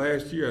year,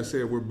 last year, I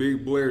said we're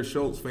big Blair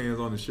Schultz fans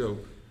on the show.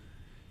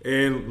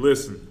 And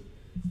listen,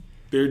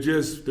 they're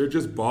just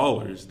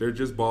ballers. They're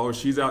just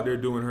ballers. She's out there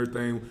doing her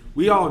thing.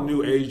 We all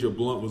knew Asia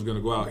Blunt was going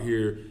to go out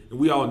here, and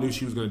we all knew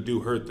she was going to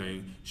do her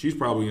thing. She's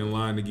probably in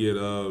line to get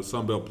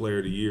Sunbelt Player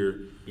of the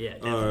Year. Yeah,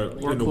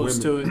 definitely. Or close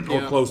to it.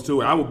 Or close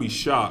to it. I would be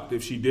shocked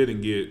if she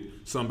didn't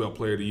get Sunbelt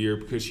Player of the Year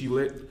because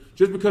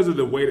just because of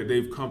the way that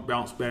they've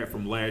bounced back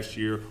from last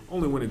year,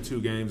 only winning 2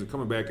 games and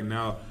coming back and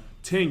now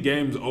 10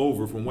 games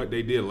over from what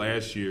they did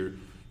last year.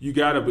 You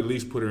got to at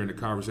least put her in the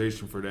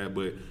conversation for that.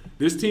 But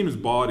this team is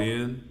bought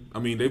in.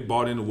 They've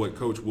bought into what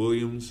Coach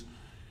Williams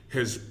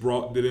has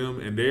brought to them,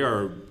 and they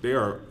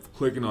are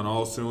clicking on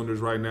all cylinders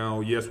right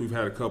now. Yes, we've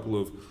had a couple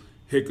of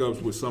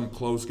hiccups with some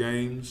close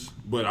games,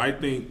 but I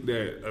think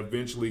that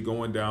eventually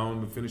going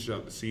down to finish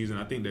out the season,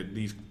 I think that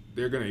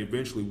they're going to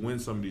eventually win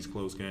some of these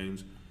close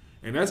games,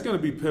 and that's going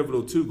to be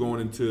pivotal too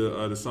going into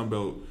the Sun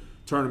Belt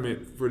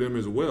tournament for them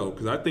as well.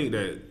 Because I think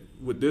that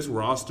with this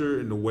roster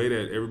and the way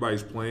that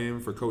everybody's playing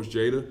for Coach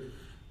Jada,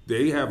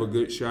 they have a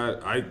good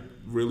shot. I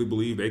really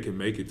believe they can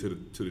make it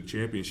to the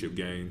championship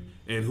game.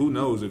 And who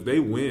knows, if they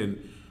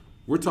win,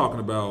 we're talking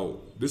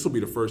about this will be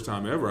the first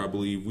time ever, I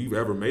believe, we've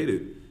ever made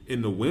it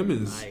in the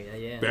women's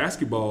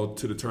basketball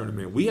to the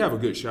tournament. We have a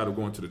good shot of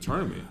going to the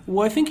tournament.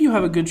 Well, I think you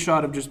have a good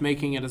shot of just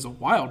making it as a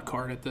wild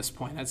card at this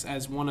point,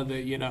 as one of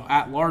the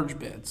at-large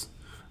bids.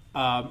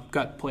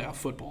 Got playoff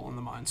football in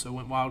the mind, so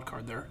went wild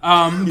card there.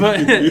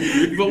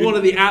 But one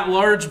of the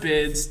at-large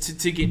bids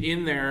to get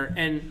in there.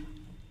 And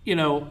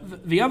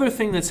the other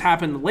thing that's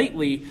happened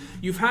lately,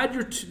 you've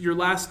had your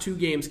last 2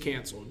 games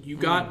canceled. You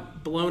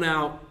got blown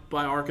out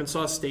by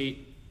Arkansas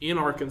State in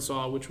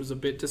Arkansas, which was a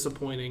bit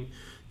disappointing.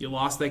 You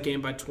lost that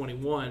game by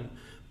 21.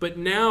 But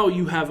now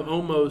you have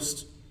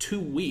almost 2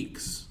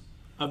 weeks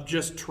of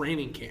just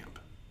training camp.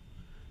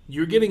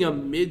 You're getting a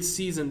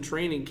mid-season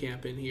training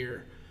camp in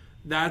here.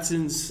 That's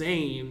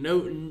insane.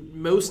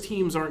 Most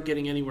teams aren't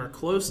getting anywhere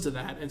close to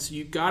that. And so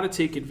you've got to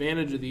take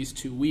advantage of these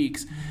 2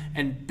 weeks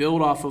and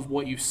build off of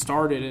what you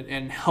started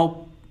and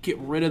help get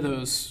rid of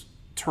those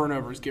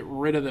turnovers, get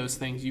rid of those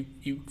things.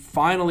 You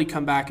finally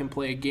come back and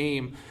play a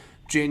game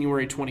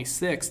January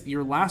 26th.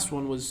 Your last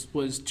one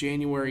was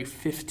January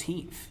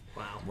 15th.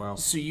 Wow.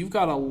 So you've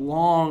got a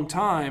long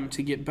time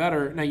to get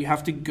better. Now you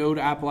have to go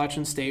to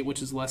Appalachian State,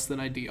 which is less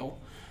than ideal.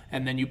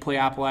 And then you play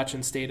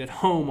Appalachian State at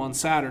home on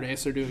Saturday,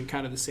 so they're doing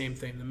kind of the same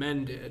thing the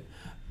men did.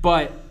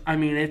 But, I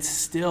mean,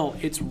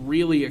 it's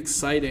really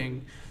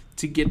exciting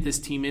to get this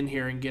team in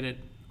here and get it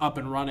up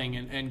and running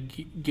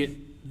and get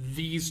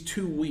these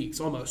 2 weeks,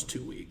 almost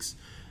 2 weeks,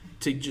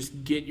 to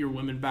just get your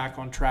women back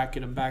on track,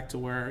 get them back to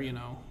where,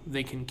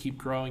 they can keep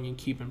growing and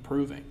keep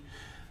improving.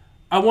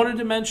 I wanted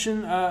to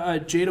mention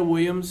Jada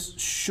Williams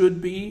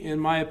should be, in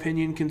my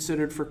opinion,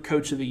 considered for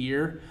Coach of the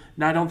Year.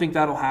 Now, I don't think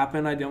that'll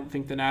happen. I don't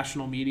think the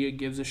national media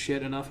gives a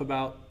shit enough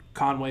about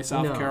Conway,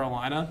 South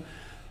Carolina.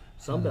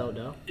 Sunbelt,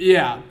 though.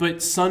 Yeah, but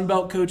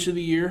Sunbelt Coach of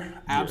the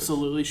Year,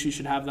 absolutely. Yes. She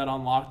should have that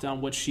on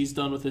lockdown. What she's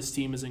done with this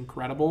team is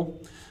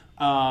incredible.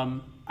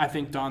 I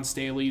think Dawn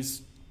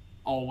Staley's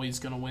always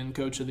going to win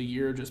Coach of the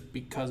Year just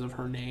because of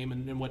her name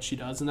and what she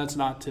does. And that's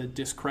not to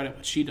discredit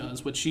what she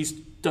does. What she's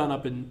done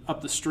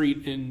up the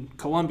street in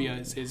Columbia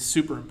is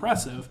super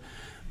impressive.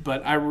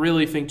 But I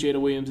really think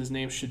Jada Williams'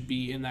 name should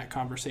be in that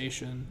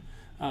conversation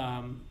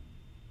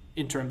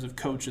in terms of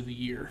Coach of the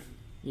Year.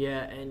 Yeah,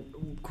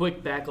 and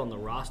quick back on the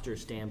roster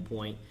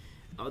standpoint.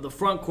 The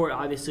front court,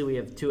 obviously, we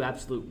have 2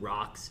 absolute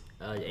rocks,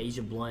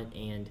 Asia Blunt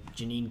and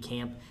Janine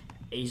Camp.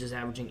 Asia's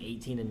averaging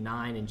 18 and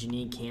 9, and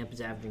Janine Camp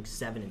is averaging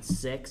 7 and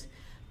 6.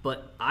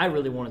 But I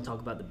really want to talk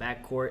about the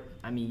backcourt.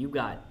 I mean, you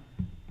got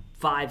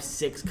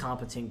 5-6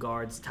 competent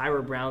guards.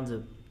 Tyra Brown's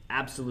an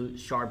absolute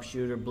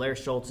sharpshooter. Blair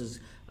Schultz is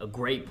a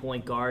great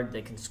point guard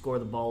that can score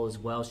the ball as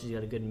well. She's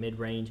got a good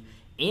mid-range.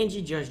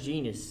 Angie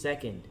Justine is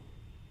second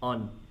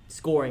on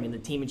scoring in the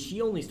team, and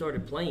she only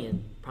started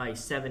playing probably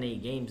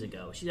 7-8 games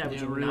ago. She's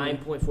averaging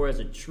 9.4 as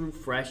a true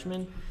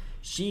freshman.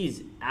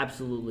 She's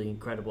absolutely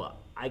incredible.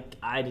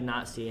 I did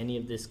not see any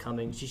of this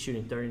coming. She's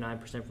shooting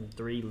 39% from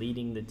 3,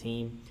 leading the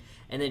team.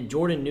 And then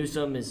Jordan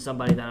Newsom is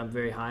somebody that I'm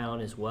very high on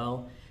as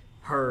well.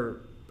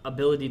 Her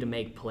ability to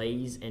make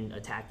plays and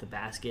attack the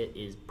basket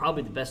is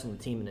probably the best on the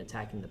team in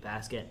attacking the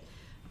basket.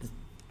 The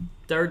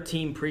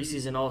 3rd-team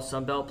preseason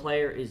All-Sunbelt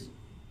player is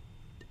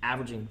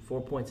averaging 4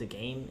 points a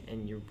game,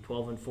 and you're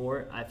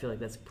 12-4. I feel like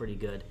that's pretty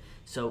good.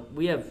 So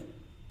we have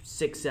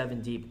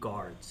 6-7 deep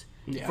guards.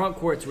 Yeah. Front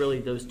court's really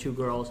those 2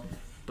 girls,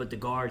 but the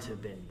guards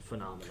have been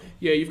phenomenal.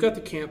 Yeah, you've got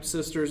the Camp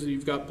sisters, and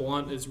you've got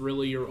Blunt is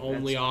really your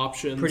only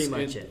options pretty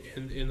much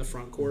in the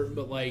front court.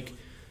 But,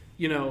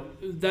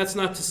 that's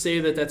not to say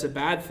that that's a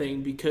bad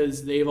thing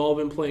because they've all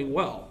been playing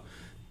well.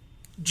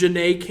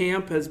 Janae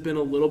Camp has been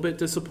a little bit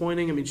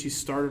disappointing. I mean, she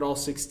started all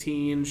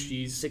 16.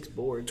 She's 6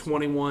 boards.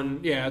 21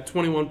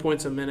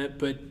 points a minute,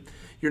 but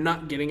you're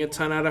not getting a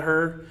ton out of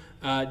her.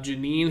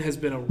 Janine has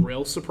been a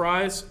real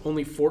surprise.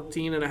 Only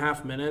 14 and a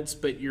half minutes,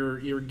 but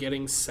you're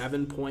getting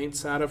 7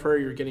 points out of her.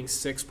 You're getting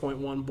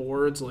 6.1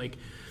 boards.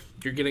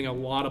 You're getting a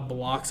lot of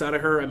blocks out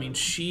of her. I mean,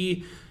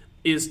 she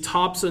is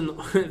tops in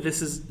 –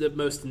 this is the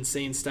most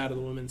insane stat of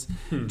the women's.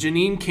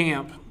 Janine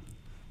Camp,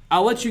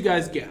 I'll let you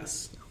guys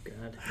guess.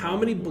 God. How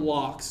many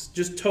blocks,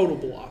 just total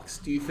blocks,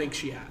 do you think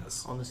she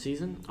has? On the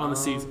season? On the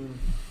season.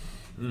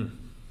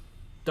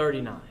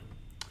 39.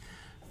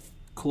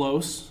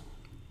 Close.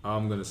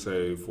 I'm going to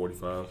say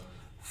 45.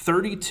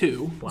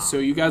 32. Wow. So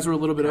you guys were a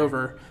little bit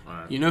over.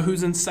 Right. You know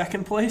who's in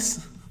second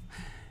place?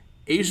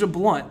 Asia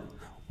Blunt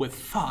with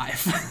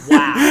 5.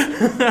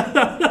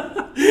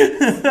 Wow.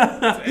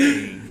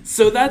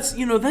 So that's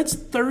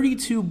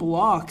 32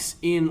 blocks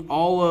in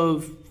all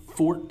of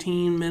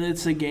 14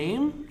 minutes a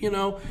game.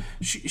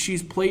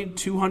 She's played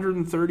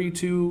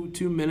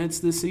 232 minutes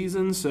this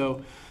season,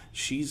 so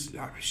she's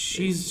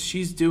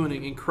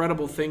doing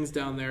incredible things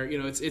down there.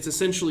 It's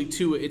essentially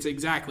 2. It's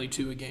exactly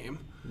 2 a game.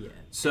 Yeah.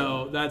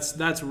 So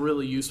that's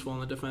really useful on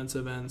the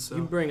defensive end. So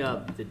you bring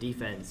up the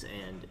defense,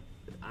 and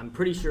I'm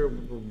pretty sure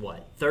we're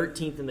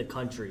 13th in the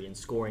country in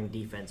scoring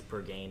defense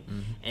per game,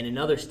 and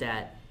another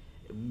stat,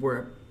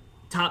 we're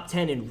top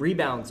 10 in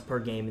rebounds per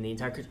game in the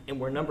entire country, and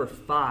we're number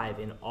 5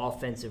 in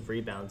offensive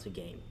rebounds a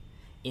game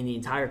in the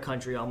entire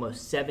country.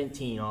 Almost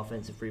 17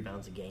 offensive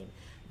rebounds a game.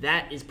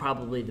 that is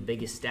probably the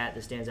biggest stat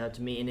that stands out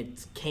to me. And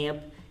it's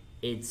camp.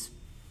 It's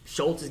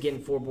Schultz is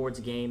getting 4 boards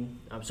a game.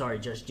 I'm sorry,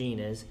 Just Jean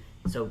is.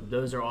 So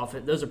those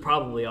are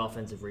probably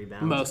offensive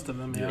rebounds. Most of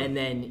them, yeah. And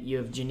then you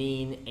have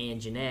Janine and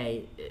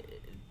Janae.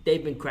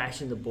 They've been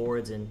crashing the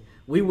boards, and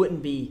we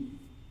wouldn't be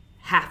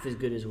half as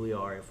good as we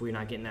are if we're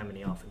not getting that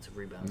many offensive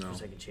rebounds for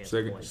second chance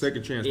points.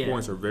 Second chance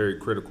points are very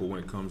critical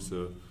when it comes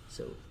to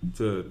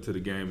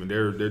the game, and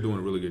they're doing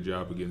a really good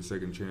job of getting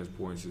second chance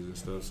points and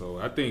stuff. So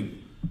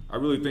I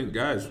really think,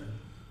 guys,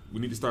 we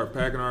need to start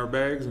packing our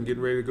bags and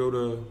getting ready to go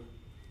to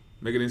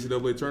make an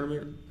NCAA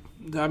tournament.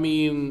 I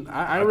mean,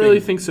 I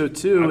really think so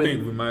too. I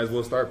think we might as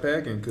well start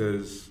packing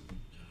because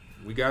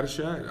we got a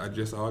shot.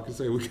 All I can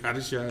say, we got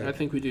a shot. I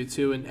think we do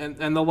too.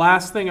 And the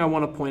last thing I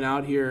want to point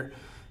out here,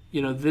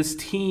 this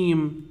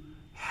team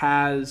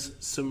has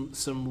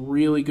some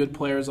really good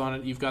players on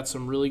it. You've got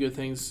some really good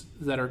things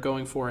that are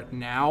going for it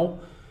now.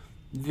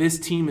 This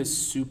team is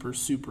super,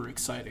 super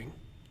exciting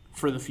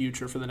for the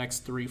future, for the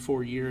next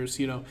 3-4 years.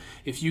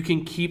 If you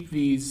can keep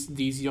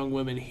these young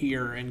women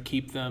here and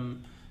keep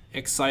them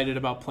excited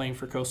about playing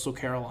for Coastal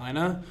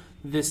Carolina,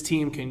 this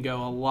team can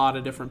go a lot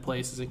of different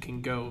places. It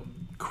can go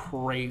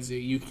crazy.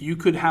 You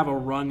could have a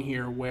run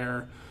here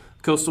where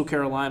Coastal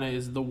Carolina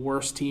is the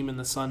worst team in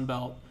the Sun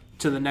Belt.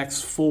 To the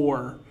next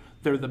 4,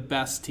 they're the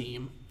best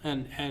team,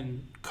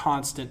 and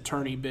constant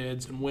tourney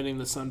bids and winning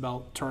the Sun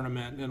Belt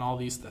tournament and all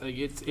these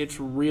things. It's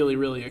really,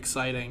 really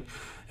exciting,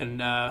 and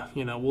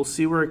we'll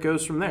see where it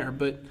goes from there.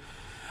 But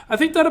I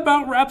think that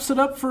about wraps it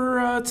up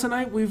for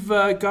tonight. We've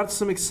got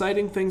some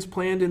exciting things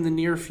planned in the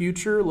near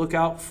future. Look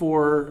out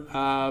for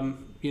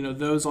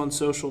those on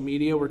social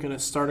media. We're going to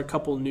start a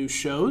couple new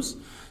shows.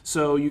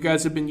 So you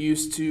guys have been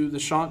used to the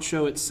Chant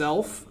Show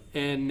itself,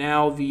 and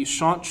now the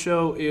Chant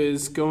Show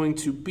is going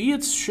to be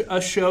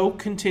a show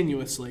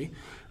continuously.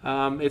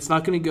 It's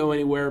not going to go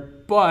anywhere,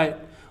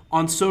 but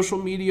on social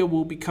media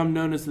will become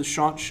known as the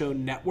Chant Show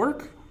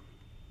Network.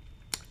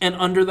 And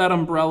under that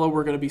umbrella,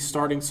 we're going to be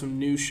starting some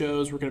new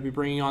shows. We're going to be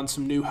bringing on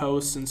some new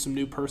hosts and some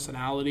new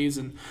personalities.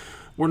 And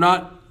we're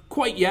not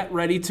quite yet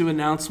ready to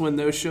announce when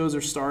those shows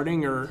are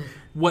starting or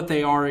what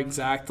they are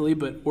exactly,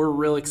 but we're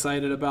real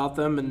excited about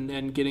them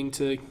and getting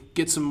to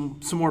get some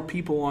more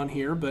people on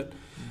here. But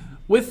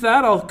with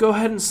that, I'll go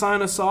ahead and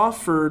sign us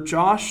off for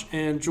Josh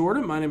and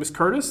Jordan. My name is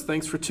Curtis.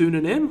 Thanks for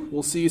tuning in.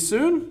 We'll see you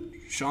soon.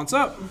 Chant's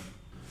up.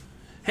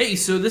 Hey,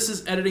 so this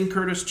is Editing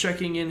Curtis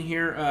checking in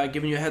here,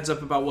 giving you a heads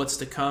up about what's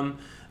to come.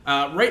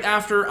 Right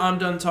after I'm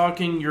done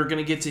talking, you're going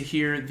to get to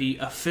hear the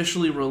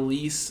officially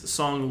released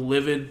song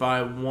Livid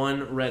by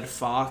One Red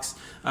Fox.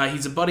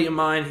 He's a buddy of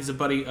mine. He's a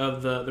buddy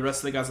of the rest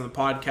of the guys on the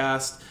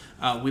podcast.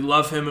 We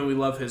love him and we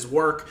love his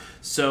work.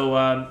 So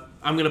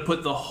I'm going to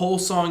put the whole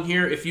song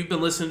here. If you've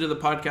been listening to the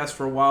podcast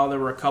for a while, there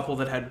were a couple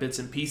that had bits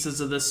and pieces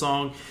of this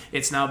song.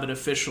 It's now been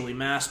officially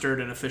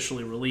mastered and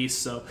officially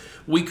released. So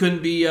we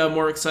couldn't be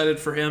more excited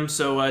for him.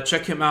 So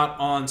check him out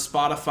on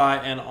Spotify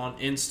and on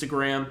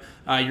Instagram.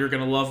 You're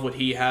going to love what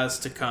he has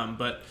to come.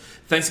 But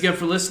thanks again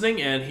for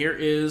listening. And here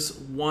is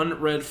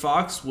One Red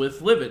Fox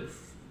with Livid.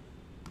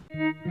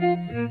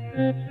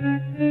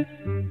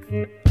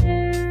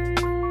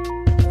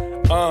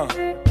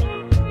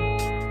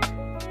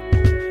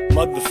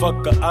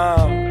 Motherfucker,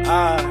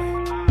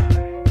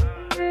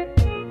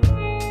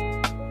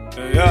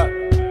 yeah,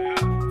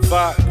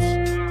 Fox.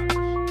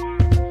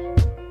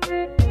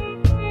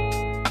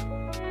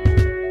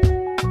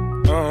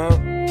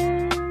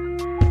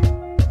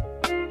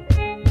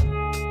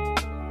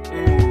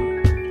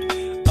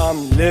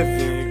 I'm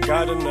living,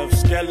 got enough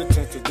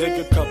skeletons to dig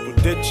a couple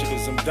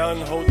ditches. I'm done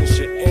holding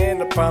shit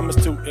in, I promise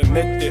to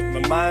admit it.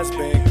 My mind's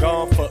been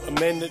gone for a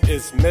minute,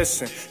 it's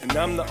missing. And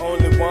I'm the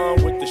only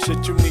one with the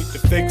shit you need to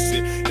fix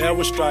it. That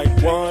was strike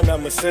one,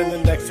 I'ma send the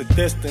next a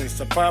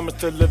distance. I promise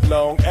to live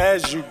long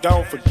as you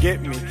don't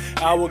forget me.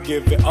 I will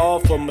give it all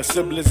for my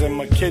siblings and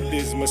my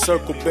kiddies. My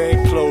circle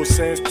been closed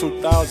since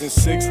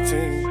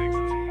 2016.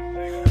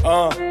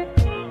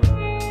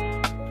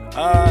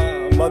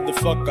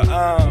 Motherfucker,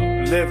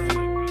 I'm living.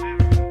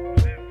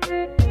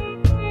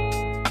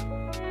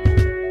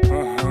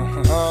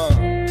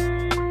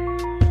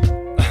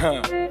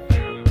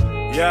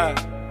 Yeah,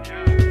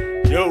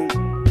 yo,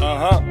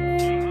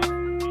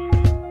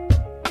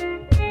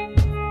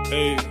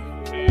 hey,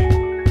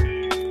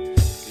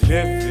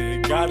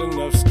 living, got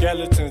enough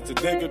skeletons to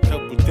dig a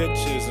couple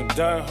ditches. I'm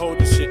done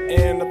holding shit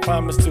in, I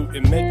promise to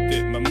admit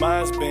it. My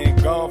mind's been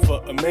gone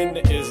for a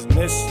minute, it's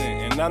missing.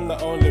 And I'm the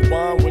only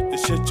one with the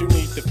shit you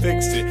need to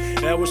fix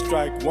it. That was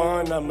strike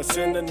one, I'ma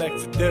send the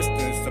next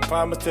distance. I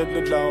promise to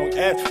live long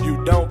and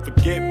you don't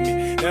forget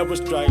me. That was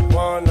strike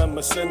one,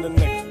 I'ma send the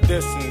next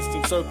distance.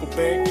 The circle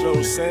been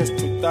closed since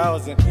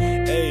 2000.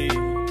 Hey,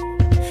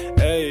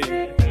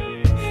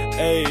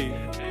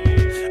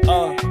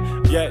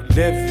 yeah,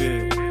 live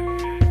it.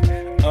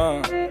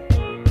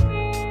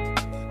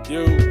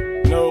 You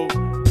know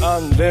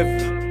I'm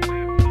living.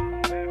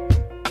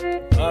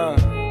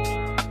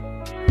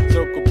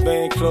 Circle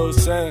been closed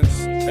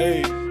since.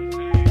 Hey,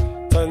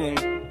 tell them,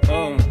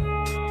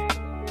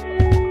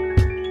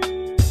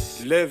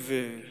 live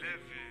it.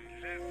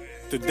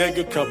 to dig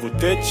a couple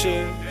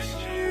ditches.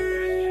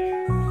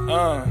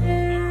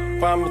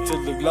 Promise to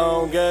live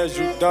long as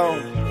you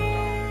don't.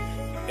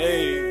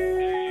 Hey,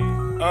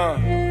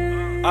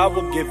 I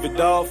will give it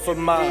all for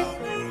mine.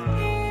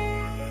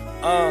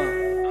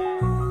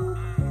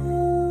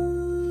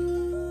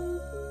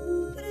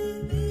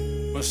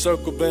 My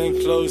circle been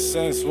close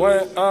since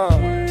when?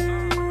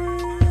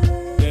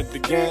 Yet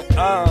again,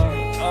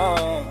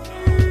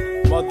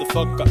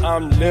 motherfucker,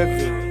 I'm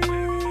living.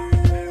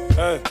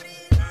 Hey,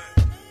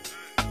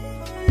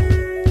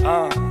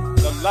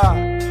 the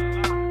lie.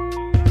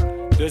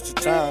 This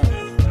the time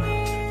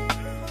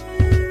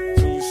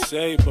to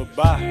say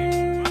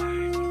bye-bye.